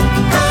be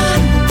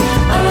gone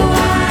a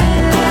while.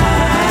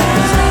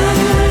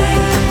 Slowly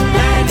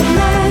letting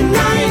the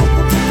night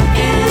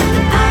in,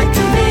 I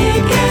can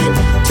begin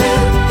to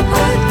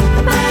put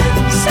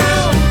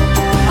myself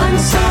on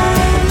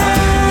silent.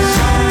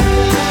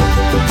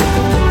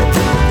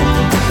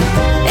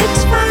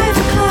 It's 5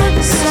 o'clock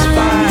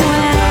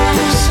somewhere.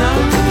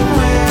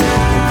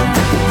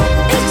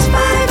 It's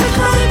 5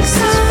 o'clock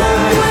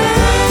somewhere.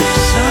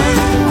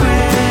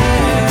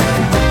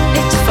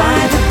 It's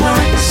 5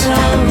 o'clock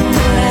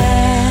somewhere.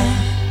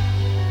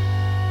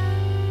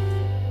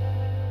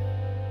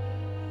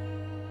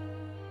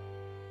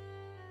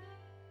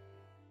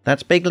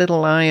 That's Big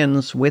Little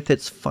Lions with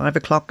its 5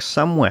 o'clock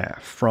somewhere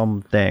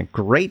from their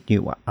great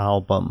new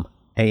album,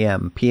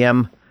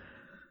 AMPM.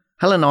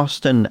 Helen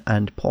Austin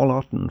and Paul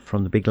Otten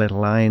from the Big Little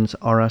Lions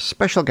are our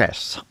special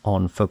guests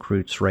on Folk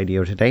Roots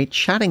Radio today,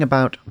 chatting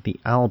about the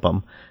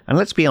album, and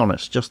let's be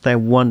honest, just their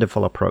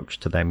wonderful approach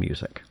to their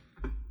music.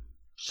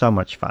 So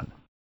much fun.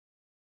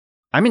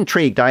 I'm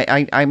intrigued.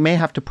 I may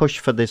have to push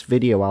for this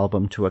video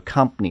album to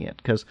accompany it,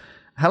 because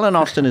Helen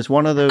Austin is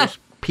one of those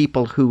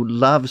people who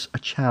loves a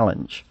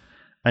challenge.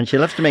 And she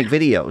loves to make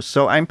videos.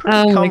 So I'm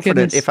pretty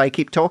confident if I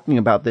keep talking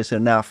about this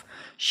enough,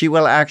 she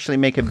will actually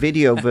make a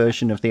video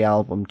version of the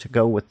album to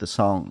go with the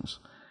songs.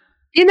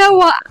 You know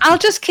what? I'll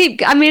just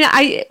keep... I mean,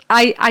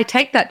 I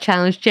take that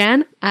challenge,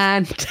 Jan,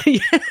 and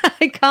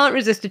I can't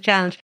resist a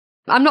challenge.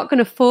 I'm not going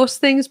to force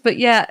things, but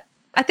yeah,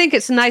 I think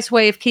it's a nice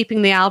way of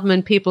keeping the album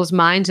in people's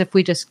minds if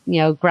we just,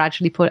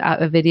 gradually put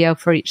out a video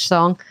for each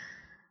song.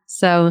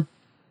 So,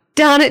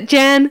 darn it,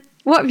 Jan,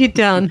 what have you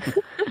done?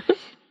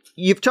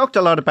 You've talked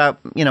a lot about,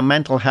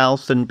 mental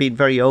health and been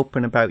very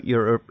open about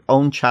your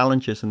own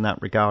challenges in that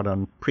regard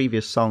on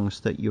previous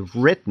songs that you've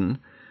written.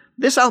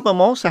 This album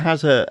also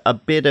has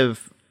a bit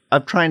of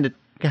trying to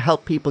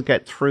help people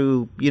get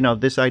through,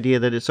 this idea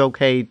that it's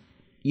okay,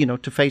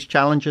 to face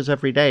challenges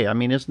every day. I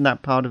mean, isn't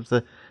that part of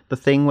the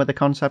thing with a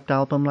concept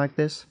album like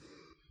this?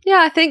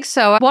 Yeah, I think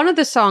so. One of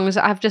the songs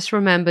I've just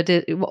remembered,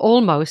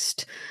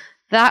 almost...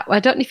 That I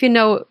don't know if you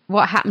know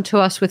what happened to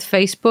us with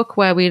Facebook,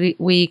 where we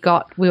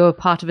were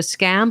part of a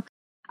scam,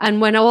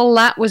 and when all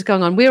that was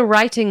going on, we were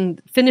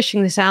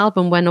finishing this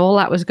album when all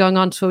that was going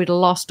on. So we'd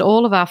lost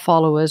all of our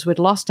followers, we'd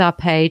lost our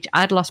page.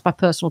 I'd lost my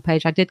personal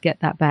page. I did get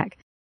that back.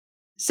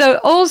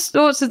 So all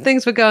sorts of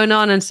things were going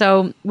on, and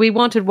so we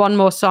wanted one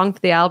more song for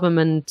the album,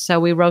 and so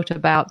we wrote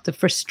about the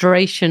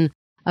frustration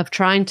of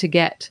trying to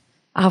get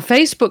our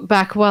Facebook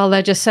back while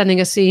they're just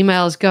sending us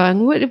emails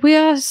going, we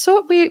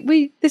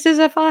this is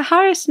of our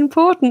highest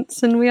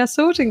importance and we are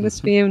sorting this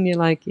for you. And you're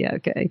like, yeah,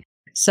 okay.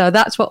 So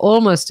that's what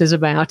Almost is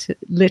about,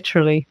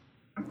 literally.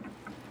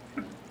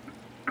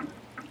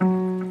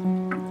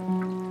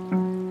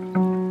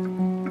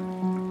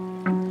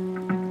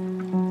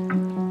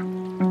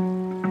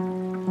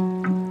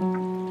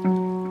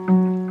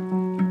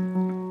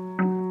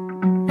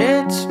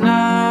 It's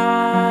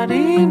not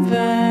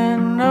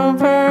even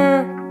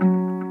over,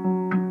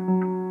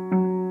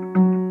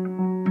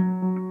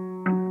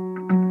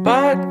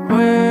 but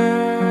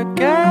we're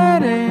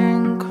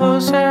getting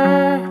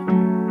closer.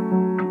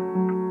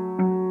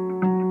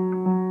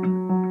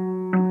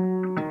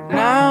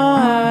 Now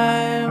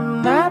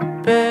I'm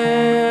that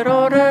bit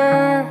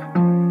older.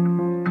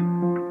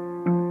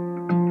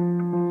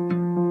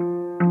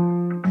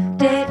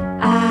 Did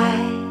I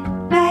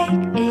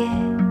make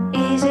it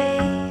easy?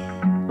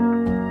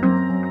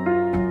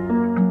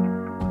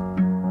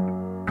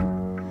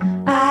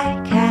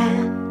 I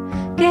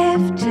can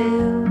give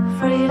too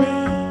freely.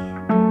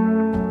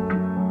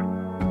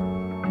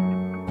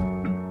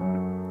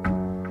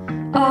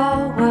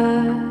 Or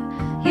were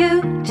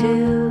you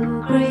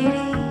too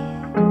greedy?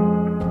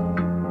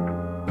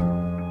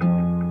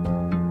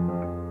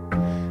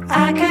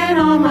 I can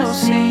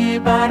almost see,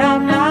 but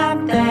I'm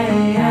not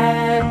there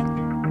yet.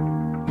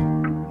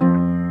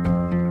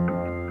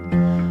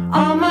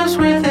 Almost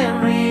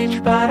within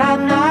reach, but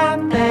I'm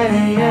not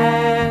there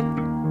yet.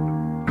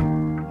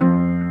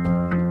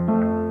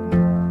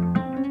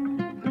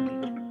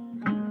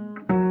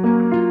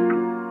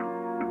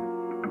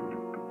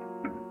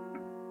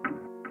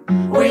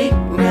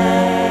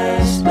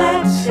 Weakness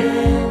lets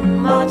in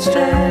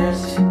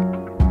monsters.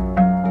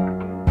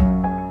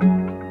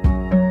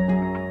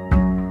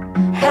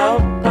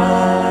 Help,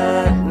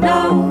 but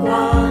no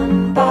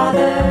one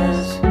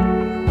bothers.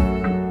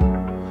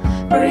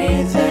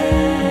 Breathe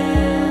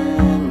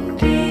in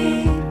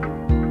deep.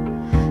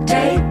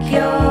 Take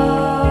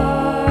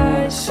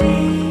your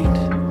seat.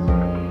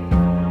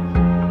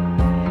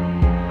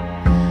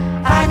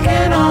 I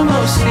can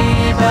almost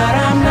see, but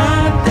I'm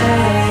not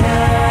there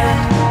yet.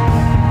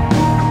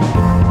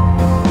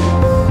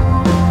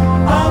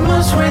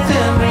 Almost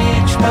within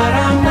reach, but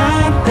I'm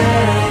not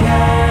there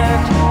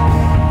yet.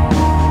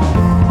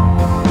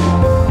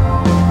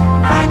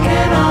 I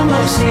can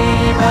almost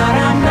see, but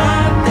I'm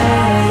not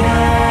there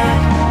yet.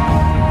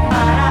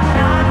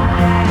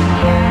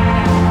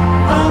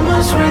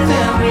 Almost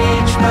within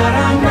reach, but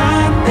I'm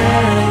not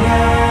there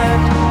yet.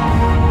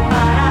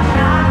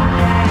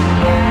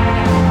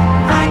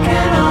 I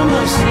can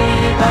almost see,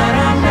 but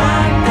I'm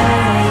not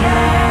there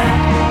yet.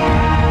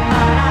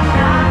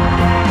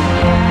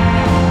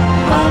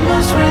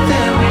 Almost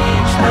within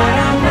reach, but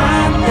I'm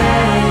not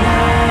there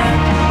yet.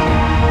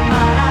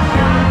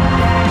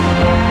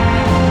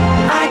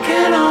 I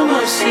can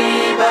almost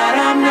see, but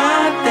I'm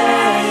not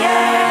there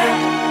yet.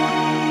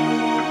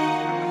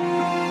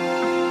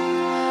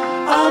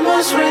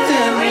 Almost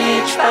within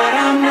reach, but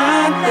I'm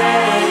not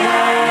there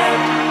yet.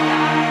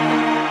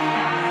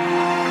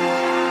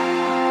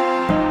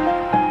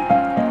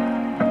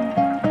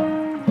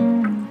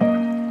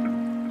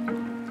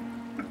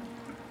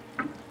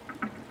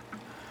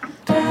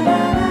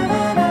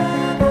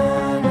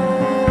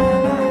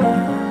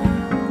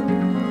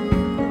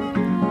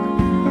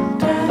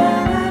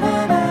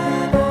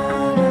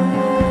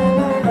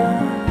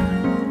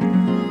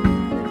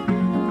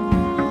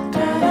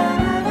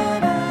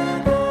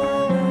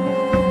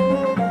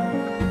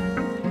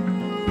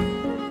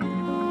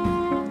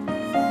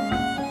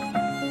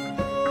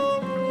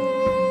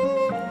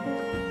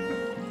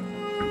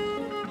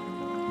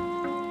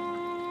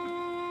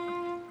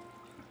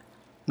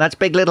 That's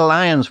Big Little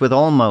Lions with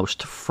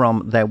Almost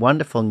from their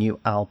wonderful new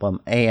album,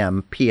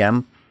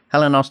 AMPM.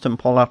 Helen Austin,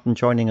 Paul Otten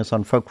joining us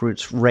on Folk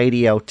Roots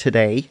Radio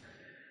today.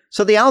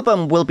 So the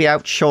album will be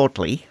out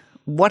shortly.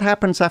 What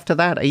happens after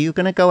that? Are you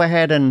going to go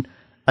ahead and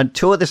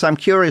tour this? I'm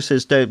curious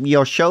as to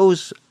your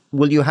shows.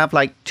 Will you have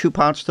like two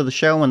parts to the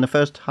show and the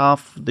first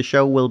half of the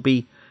show will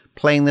be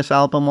playing this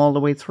album all the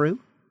way through?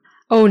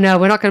 Oh, no,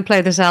 we're not going to play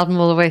this album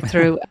all the way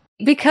through.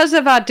 Because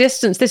of our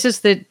distance, this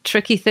is the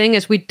tricky thing,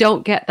 is we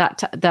don't get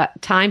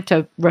that time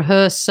to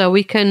rehearse, so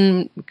we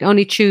can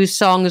only choose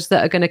songs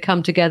that are going to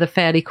come together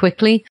fairly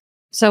quickly.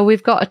 So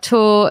we've got a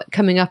tour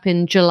coming up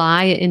in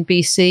July in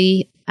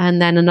BC,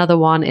 and then another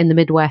one in the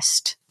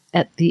Midwest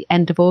at the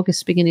end of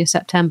August, beginning of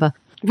September.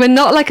 We're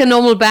not like a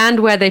normal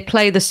band where they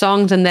play the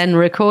songs and then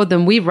record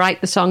them. We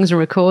write the songs and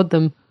record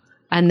them,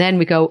 and then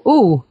we go,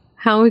 ooh,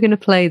 how are we going to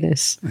play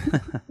this?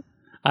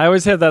 I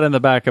always have that in the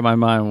back of my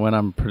mind when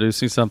I'm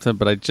producing something,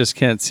 but I just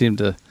can't seem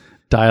to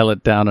dial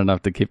it down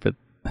enough to keep it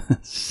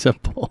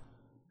simple.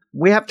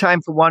 We have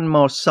time for one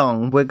more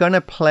song. We're going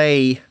to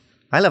play,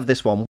 I love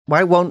this one,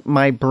 Why Won't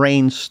My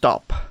Brain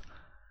Stop?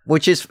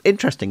 Which is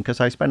interesting because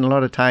I spend a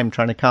lot of time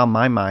trying to calm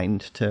my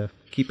mind to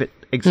keep it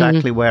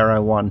exactly where I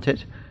want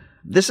it.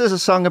 This is a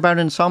song about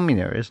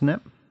insomnia, isn't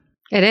it?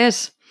 It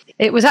is.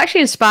 It was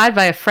actually inspired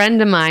by a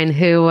friend of mine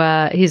who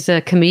he's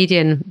a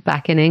comedian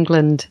back in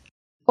England.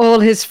 all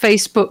his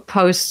Facebook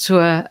posts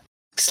were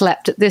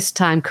slept at this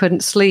time,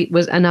 couldn't sleep,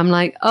 and I'm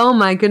like, oh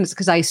my goodness,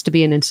 because I used to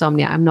be an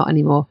insomnia. I'm not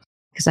anymore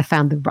because I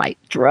found the right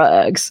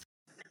drugs.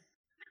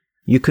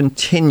 You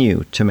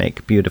continue to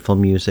make beautiful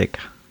music.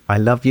 I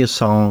love your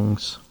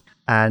songs.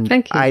 And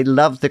Thank you. I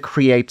love the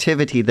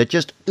creativity that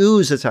just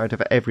oozes out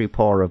of every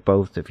pore of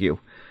both of you.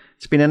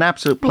 It's been an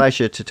absolute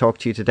pleasure to talk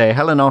to you today.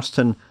 Helen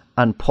Austin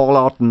and Paul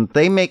Orton,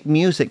 they make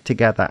music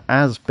together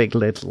as Big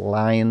Little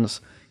Lions.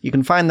 You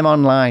can find them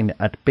online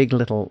at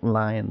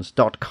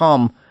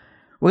biglittlelions.com.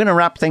 We're going to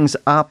wrap things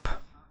up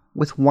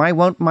with Why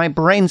Won't My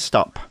Brain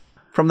Stop?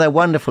 From their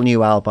wonderful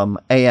new album,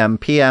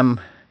 AMPM.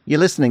 You're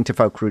listening to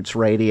Folk Roots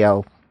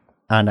Radio,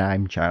 and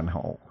I'm Jan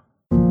Hall.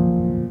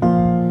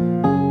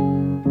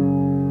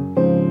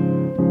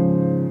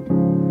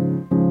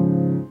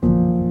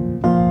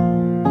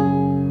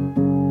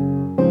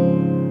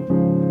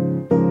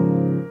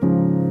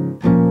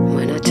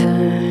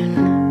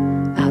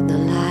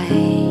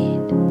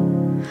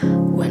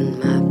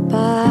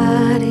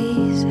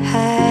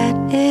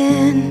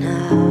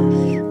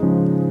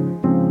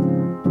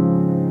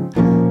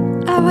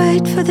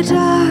 For the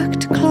dark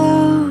to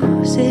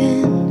close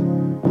in.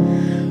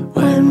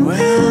 When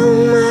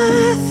will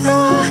my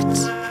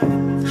thoughts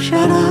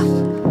shut up?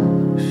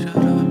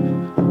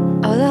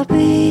 Oh, they'll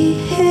be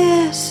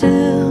here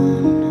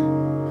soon.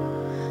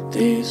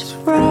 These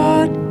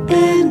fraud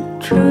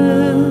intruders.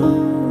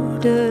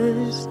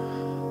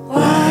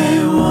 Why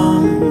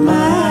won't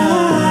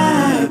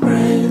my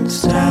brain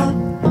stop?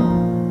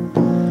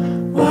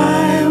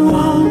 Why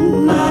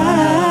won't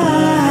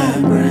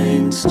my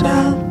brain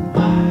stop?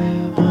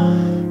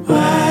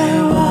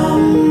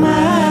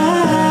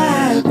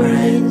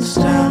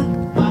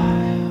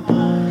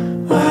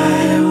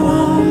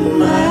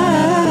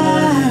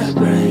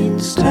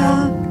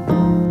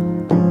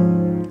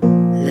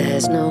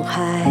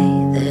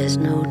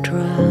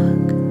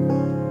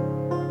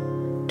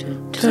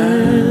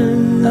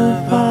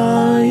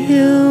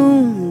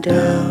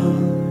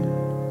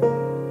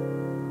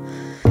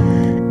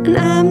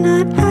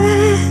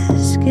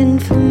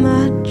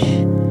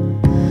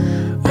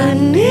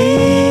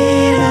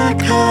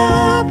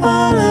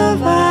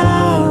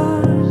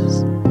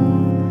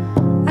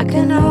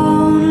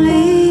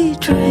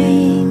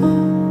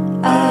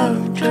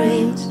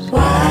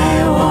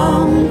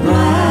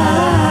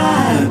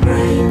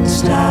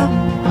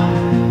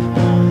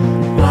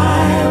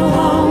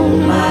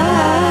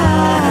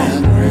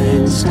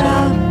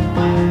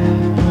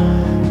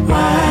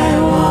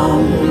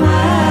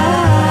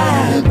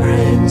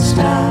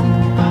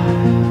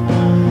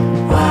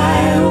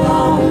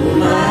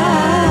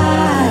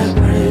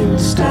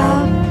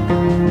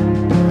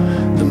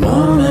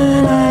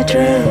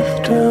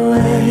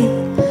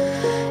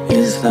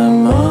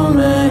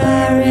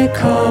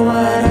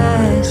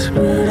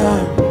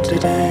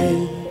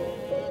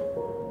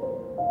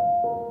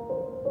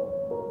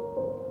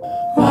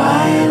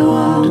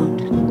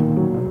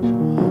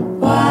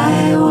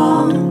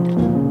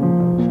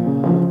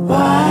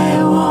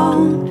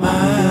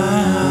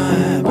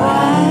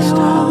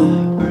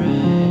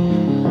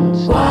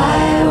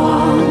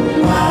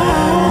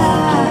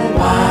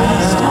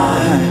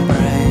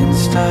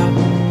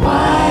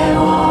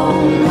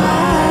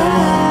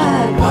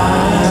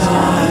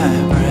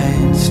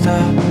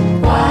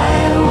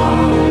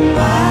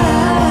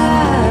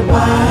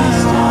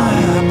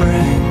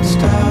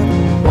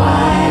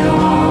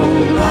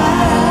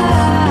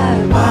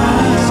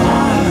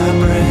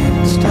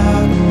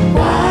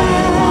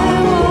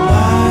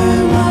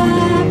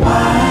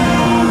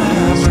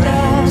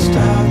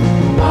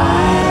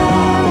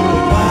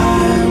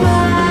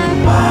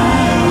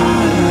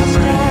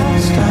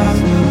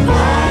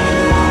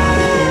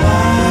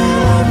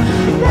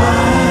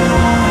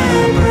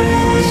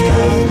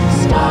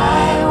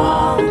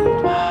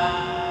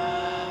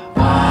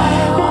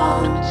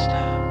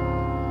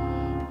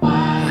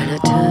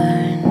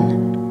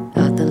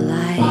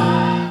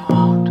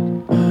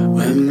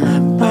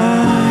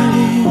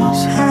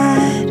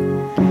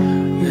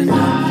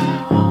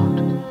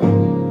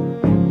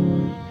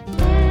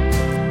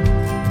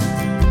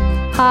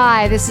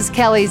 Hi, this is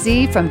Kelly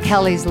Z from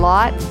Kelly's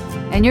Lot,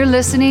 and you're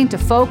listening to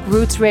Folk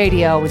Roots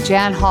Radio with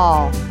Jan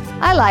Hall.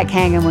 I like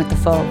hanging with the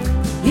folk.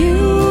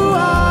 You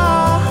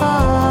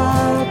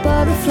are a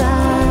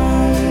butterfly.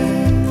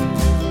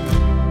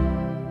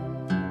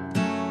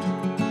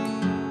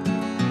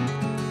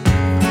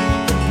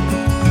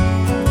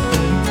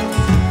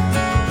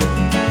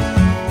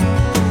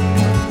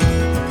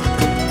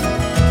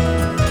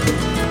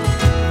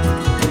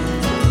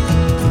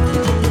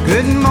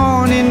 Good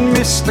morning,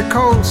 Mr.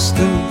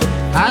 Colston.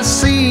 I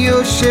see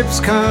your ships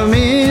come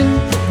in.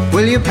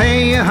 Will you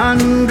pay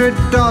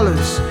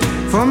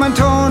 $100 for my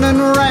torn and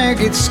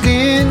ragged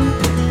skin?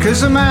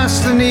 'Cause the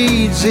master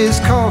needs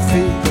his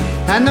coffee,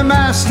 and the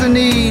master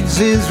needs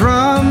his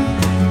rum,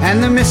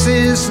 and the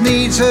missus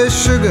needs her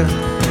sugar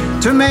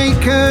to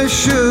make her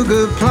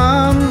sugar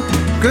plum.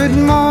 Good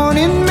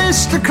morning,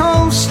 Mr.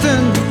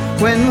 Colston.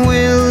 When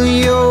will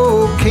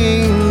your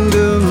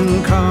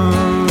kingdom come?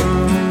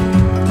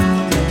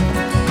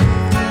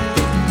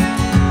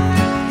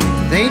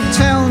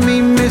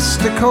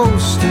 Mr.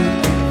 Colston,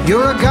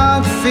 you're a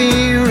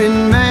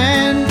God-fearing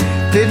man.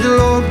 Did the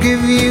Lord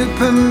give you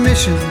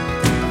permission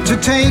to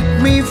take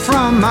me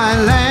from my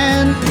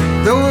land?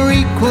 Though we're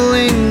equal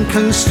in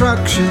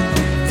construction,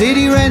 did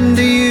he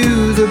render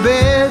you the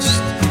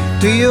best?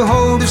 Do you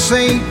hold a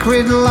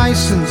sacred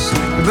license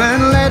to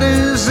burn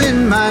letters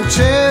in my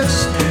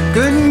chest?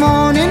 Good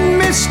morning,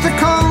 Mr.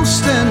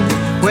 Colston,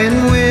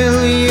 when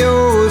will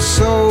your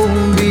soul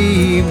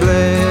be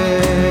blessed?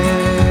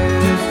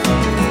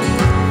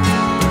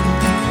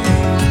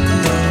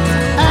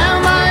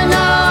 Am I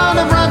not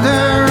a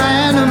brother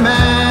and a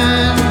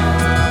man,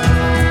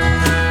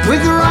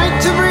 with the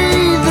right to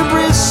breathe the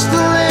Bristol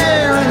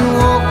air and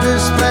walk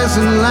this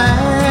pleasant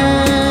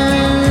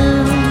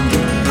land?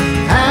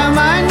 Am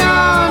I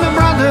not a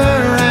brother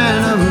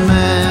and a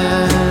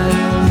man?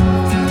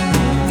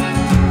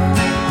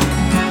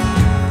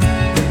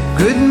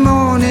 Good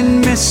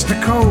morning, Mr.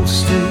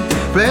 Colston,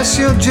 bless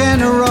your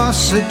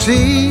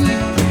generosity.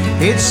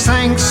 It's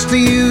thanks to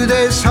you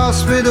there's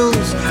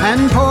hospitals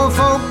and poor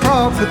folk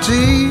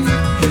property.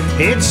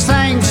 It's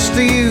thanks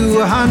to you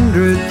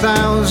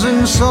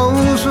 100,000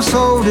 souls were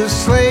sold as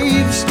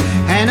slaves,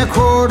 and a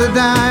quarter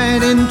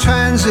died in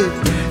transit,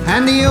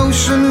 and the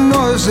ocean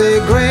was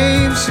their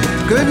graves.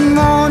 Good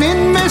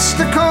morning,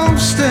 Mr.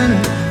 Colston,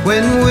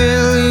 when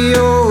will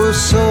your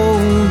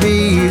soul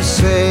be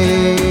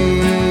saved?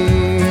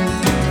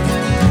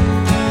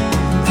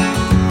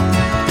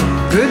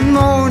 Good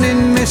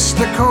morning,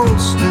 Mr.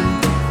 Colston,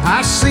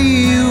 I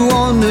see you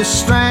on the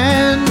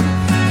strand.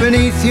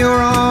 Beneath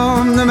your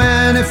arm the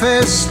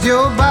manifest,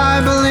 your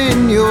Bible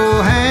in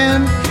your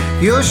hand.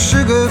 Your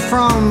sugar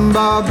from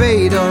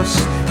Barbados,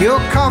 your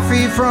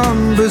coffee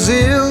from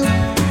Brazil.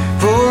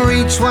 For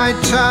each white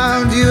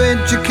child you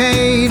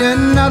educate,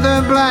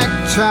 another black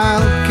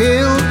child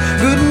killed.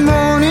 Good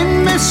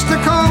morning, Mr.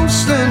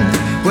 Colston,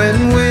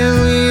 when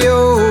will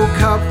your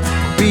cup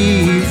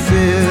be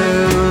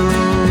filled?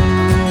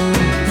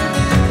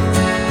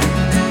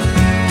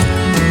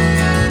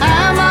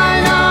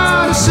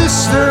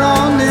 Sister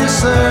on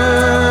this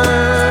earth,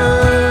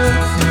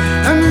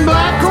 and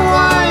black or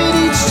white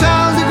each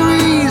child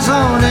agrees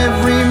on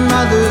every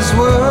mother's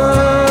worth.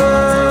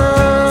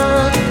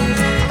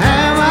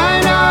 Am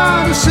I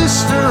not a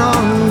sister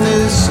on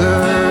this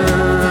earth?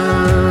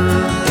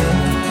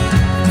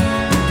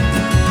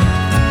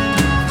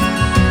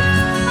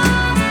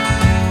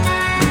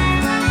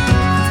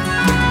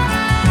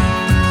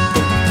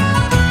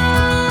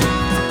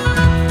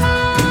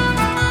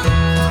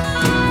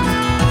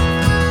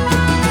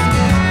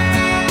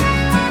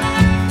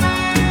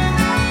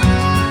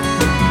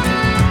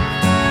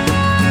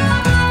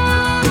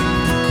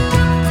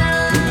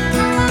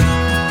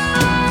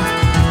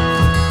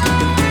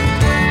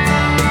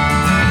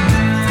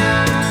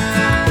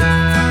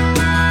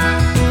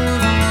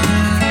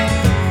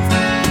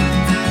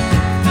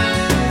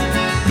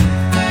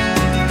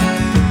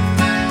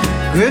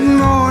 Good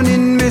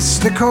morning,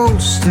 Mr.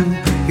 Colston,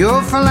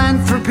 your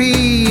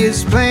philanthropy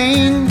is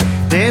plain.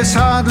 There's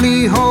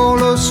hardly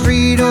hall or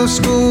street or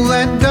school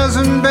that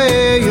doesn't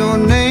bear your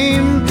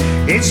name.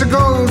 It's a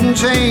golden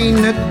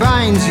chain that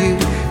binds you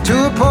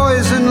to a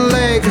poison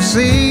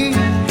legacy.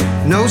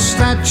 No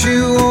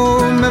statue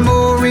or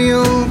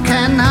memorial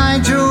can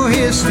hide your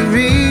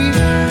history.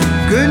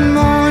 Good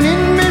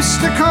morning,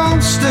 Mr.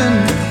 Colston,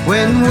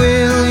 when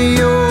will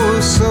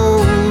your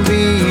soul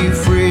be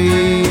free?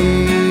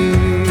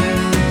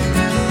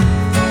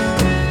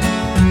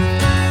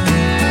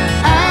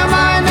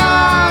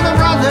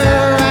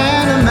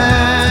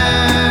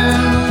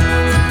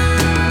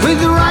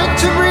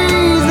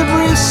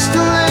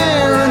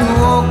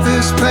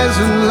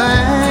 Pleasant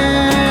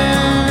land.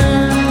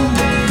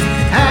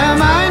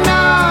 Am I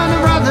not a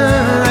brother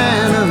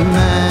and a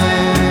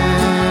man?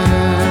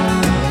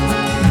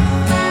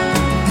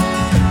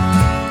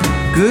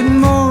 Good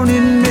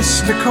morning,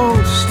 Mr.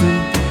 Colston,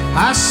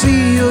 I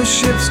see your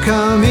ships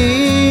come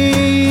in.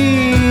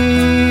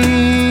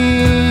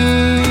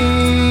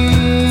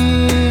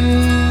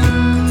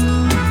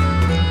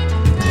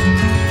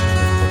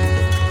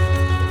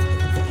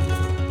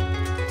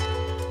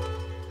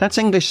 That's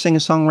English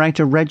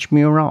singer-songwriter Reg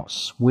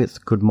Muros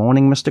with Good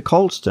Morning Mr.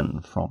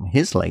 Colston from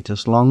his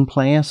latest long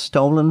player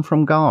Stolen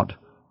from God,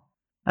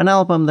 an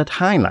album that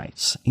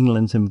highlights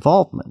England's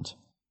involvement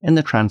in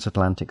the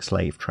transatlantic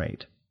slave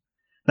trade.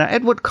 Now,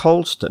 Edward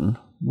Colston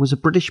was a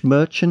British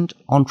merchant,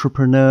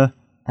 entrepreneur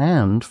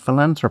and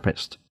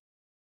philanthropist,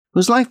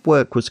 whose life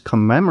work was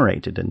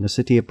commemorated in the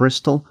city of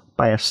Bristol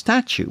by a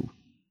statue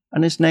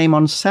and his name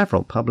on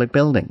several public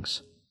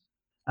buildings,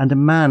 and a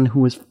man who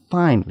was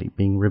finally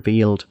being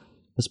revealed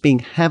as being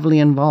heavily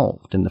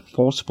involved in the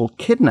forcible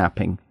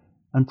kidnapping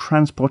and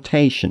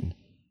transportation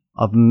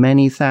of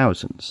many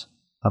thousands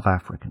of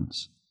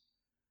Africans.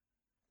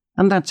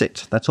 And that's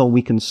it. That's all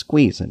we can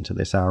squeeze into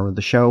this hour of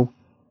the show.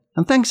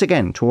 And thanks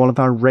again to all of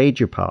our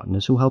radio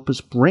partners who help us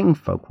bring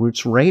Folk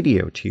Roots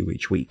Radio to you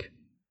each week.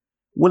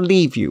 We'll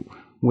leave you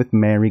with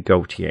Mary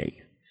Gauthier,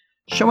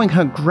 showing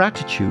her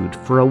gratitude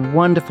for a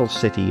wonderful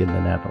city in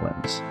the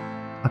Netherlands,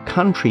 a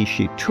country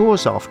she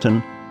tours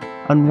often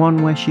and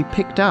one where she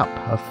picked up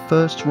her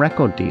first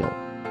record deal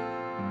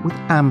with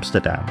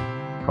Amsterdam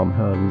from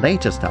her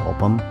latest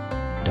album,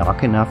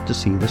 Dark Enough to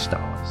See the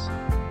Stars.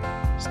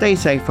 Stay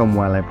safe and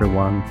well,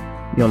 everyone.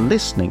 You're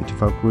listening to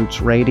Folk Roots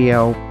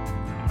Radio,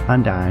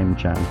 and I'm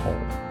Jan Hall.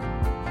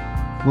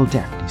 We'll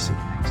definitely see you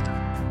next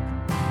time.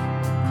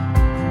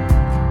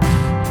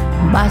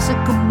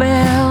 Bicycle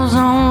bells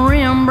on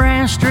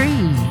Rembrandt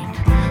Street,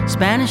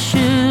 Spanish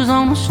shoes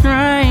on a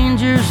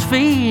stranger's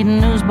feet,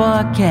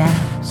 newsboy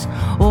caps,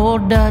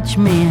 old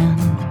Dutchmen,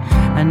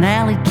 an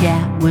alley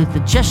cat with a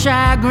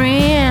Cheshire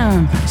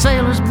grin,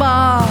 sailors'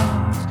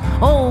 bars,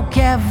 old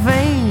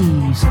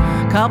cafes,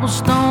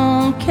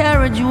 cobblestone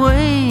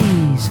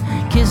carriageways,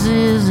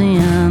 kisses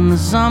in the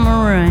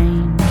summer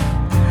rain,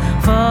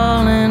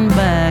 falling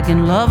back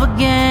in love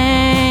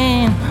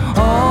again.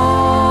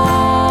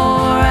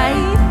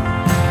 Alright,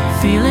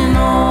 feeling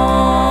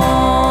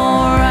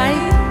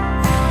alright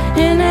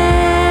in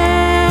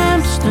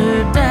Amsterdam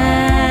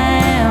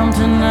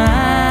tonight.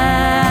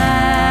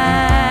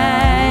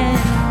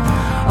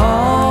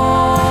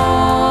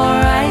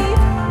 Alright,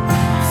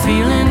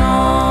 feeling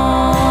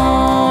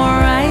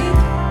alright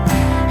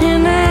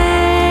in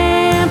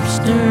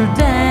Amsterdam,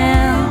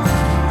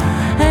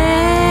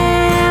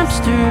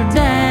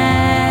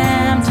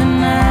 Amsterdam tonight.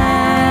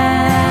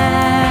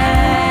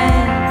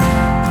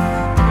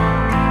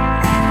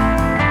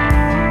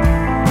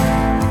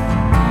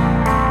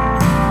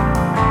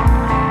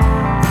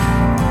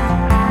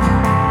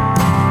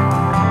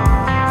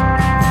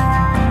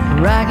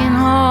 Wagon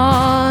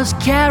horse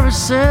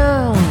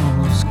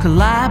carousels,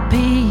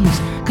 calliopes,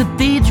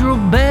 cathedral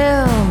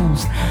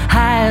bells,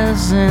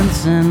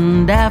 hyacinths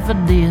and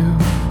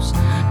daffodils,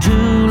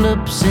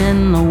 tulips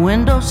in the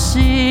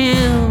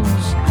windowsills.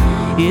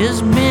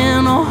 It's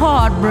been a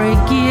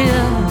heartbreak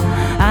year.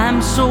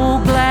 I'm so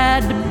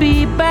glad to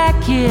be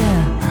back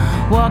here,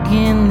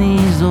 walking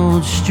these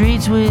old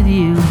streets with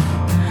you,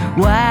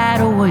 wide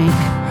awake,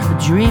 a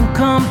dream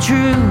come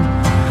true.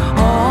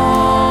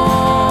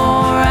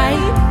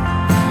 Alright,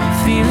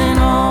 feeling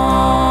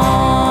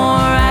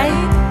alright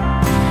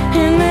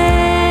in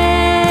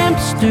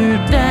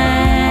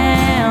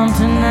Amsterdam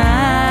tonight.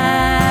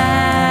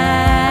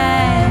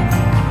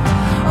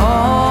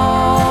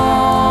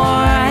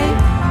 Alright,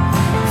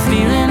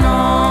 feeling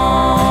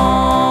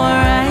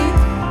alright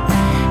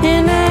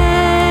in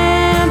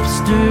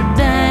Amsterdam,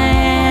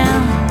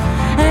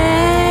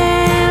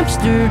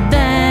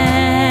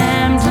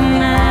 Amsterdam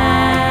tonight.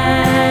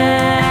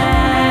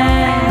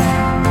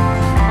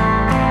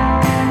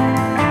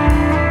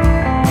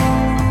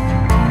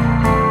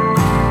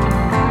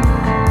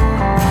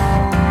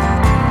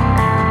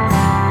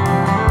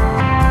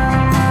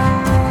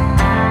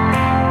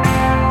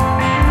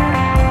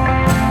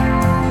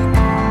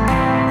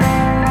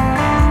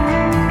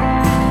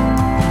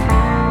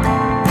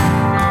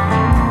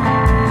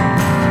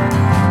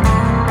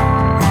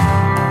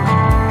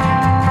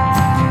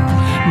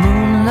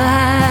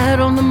 Moonlight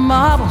on the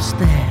marble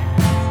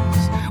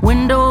stairs,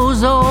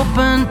 windows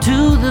open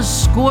to the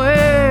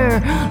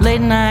square,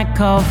 late night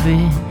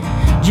coffee,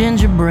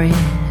 gingerbread,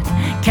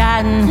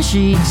 cotton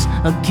sheets,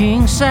 a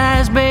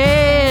king-size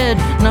bed.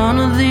 None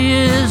of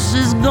this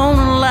is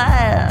gonna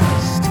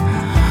last,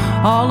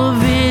 all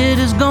of it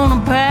is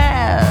gonna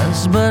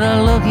pass, but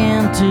I look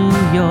into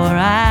your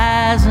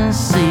eyes and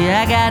see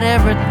I got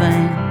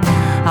everything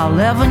I'll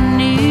ever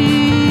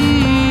need.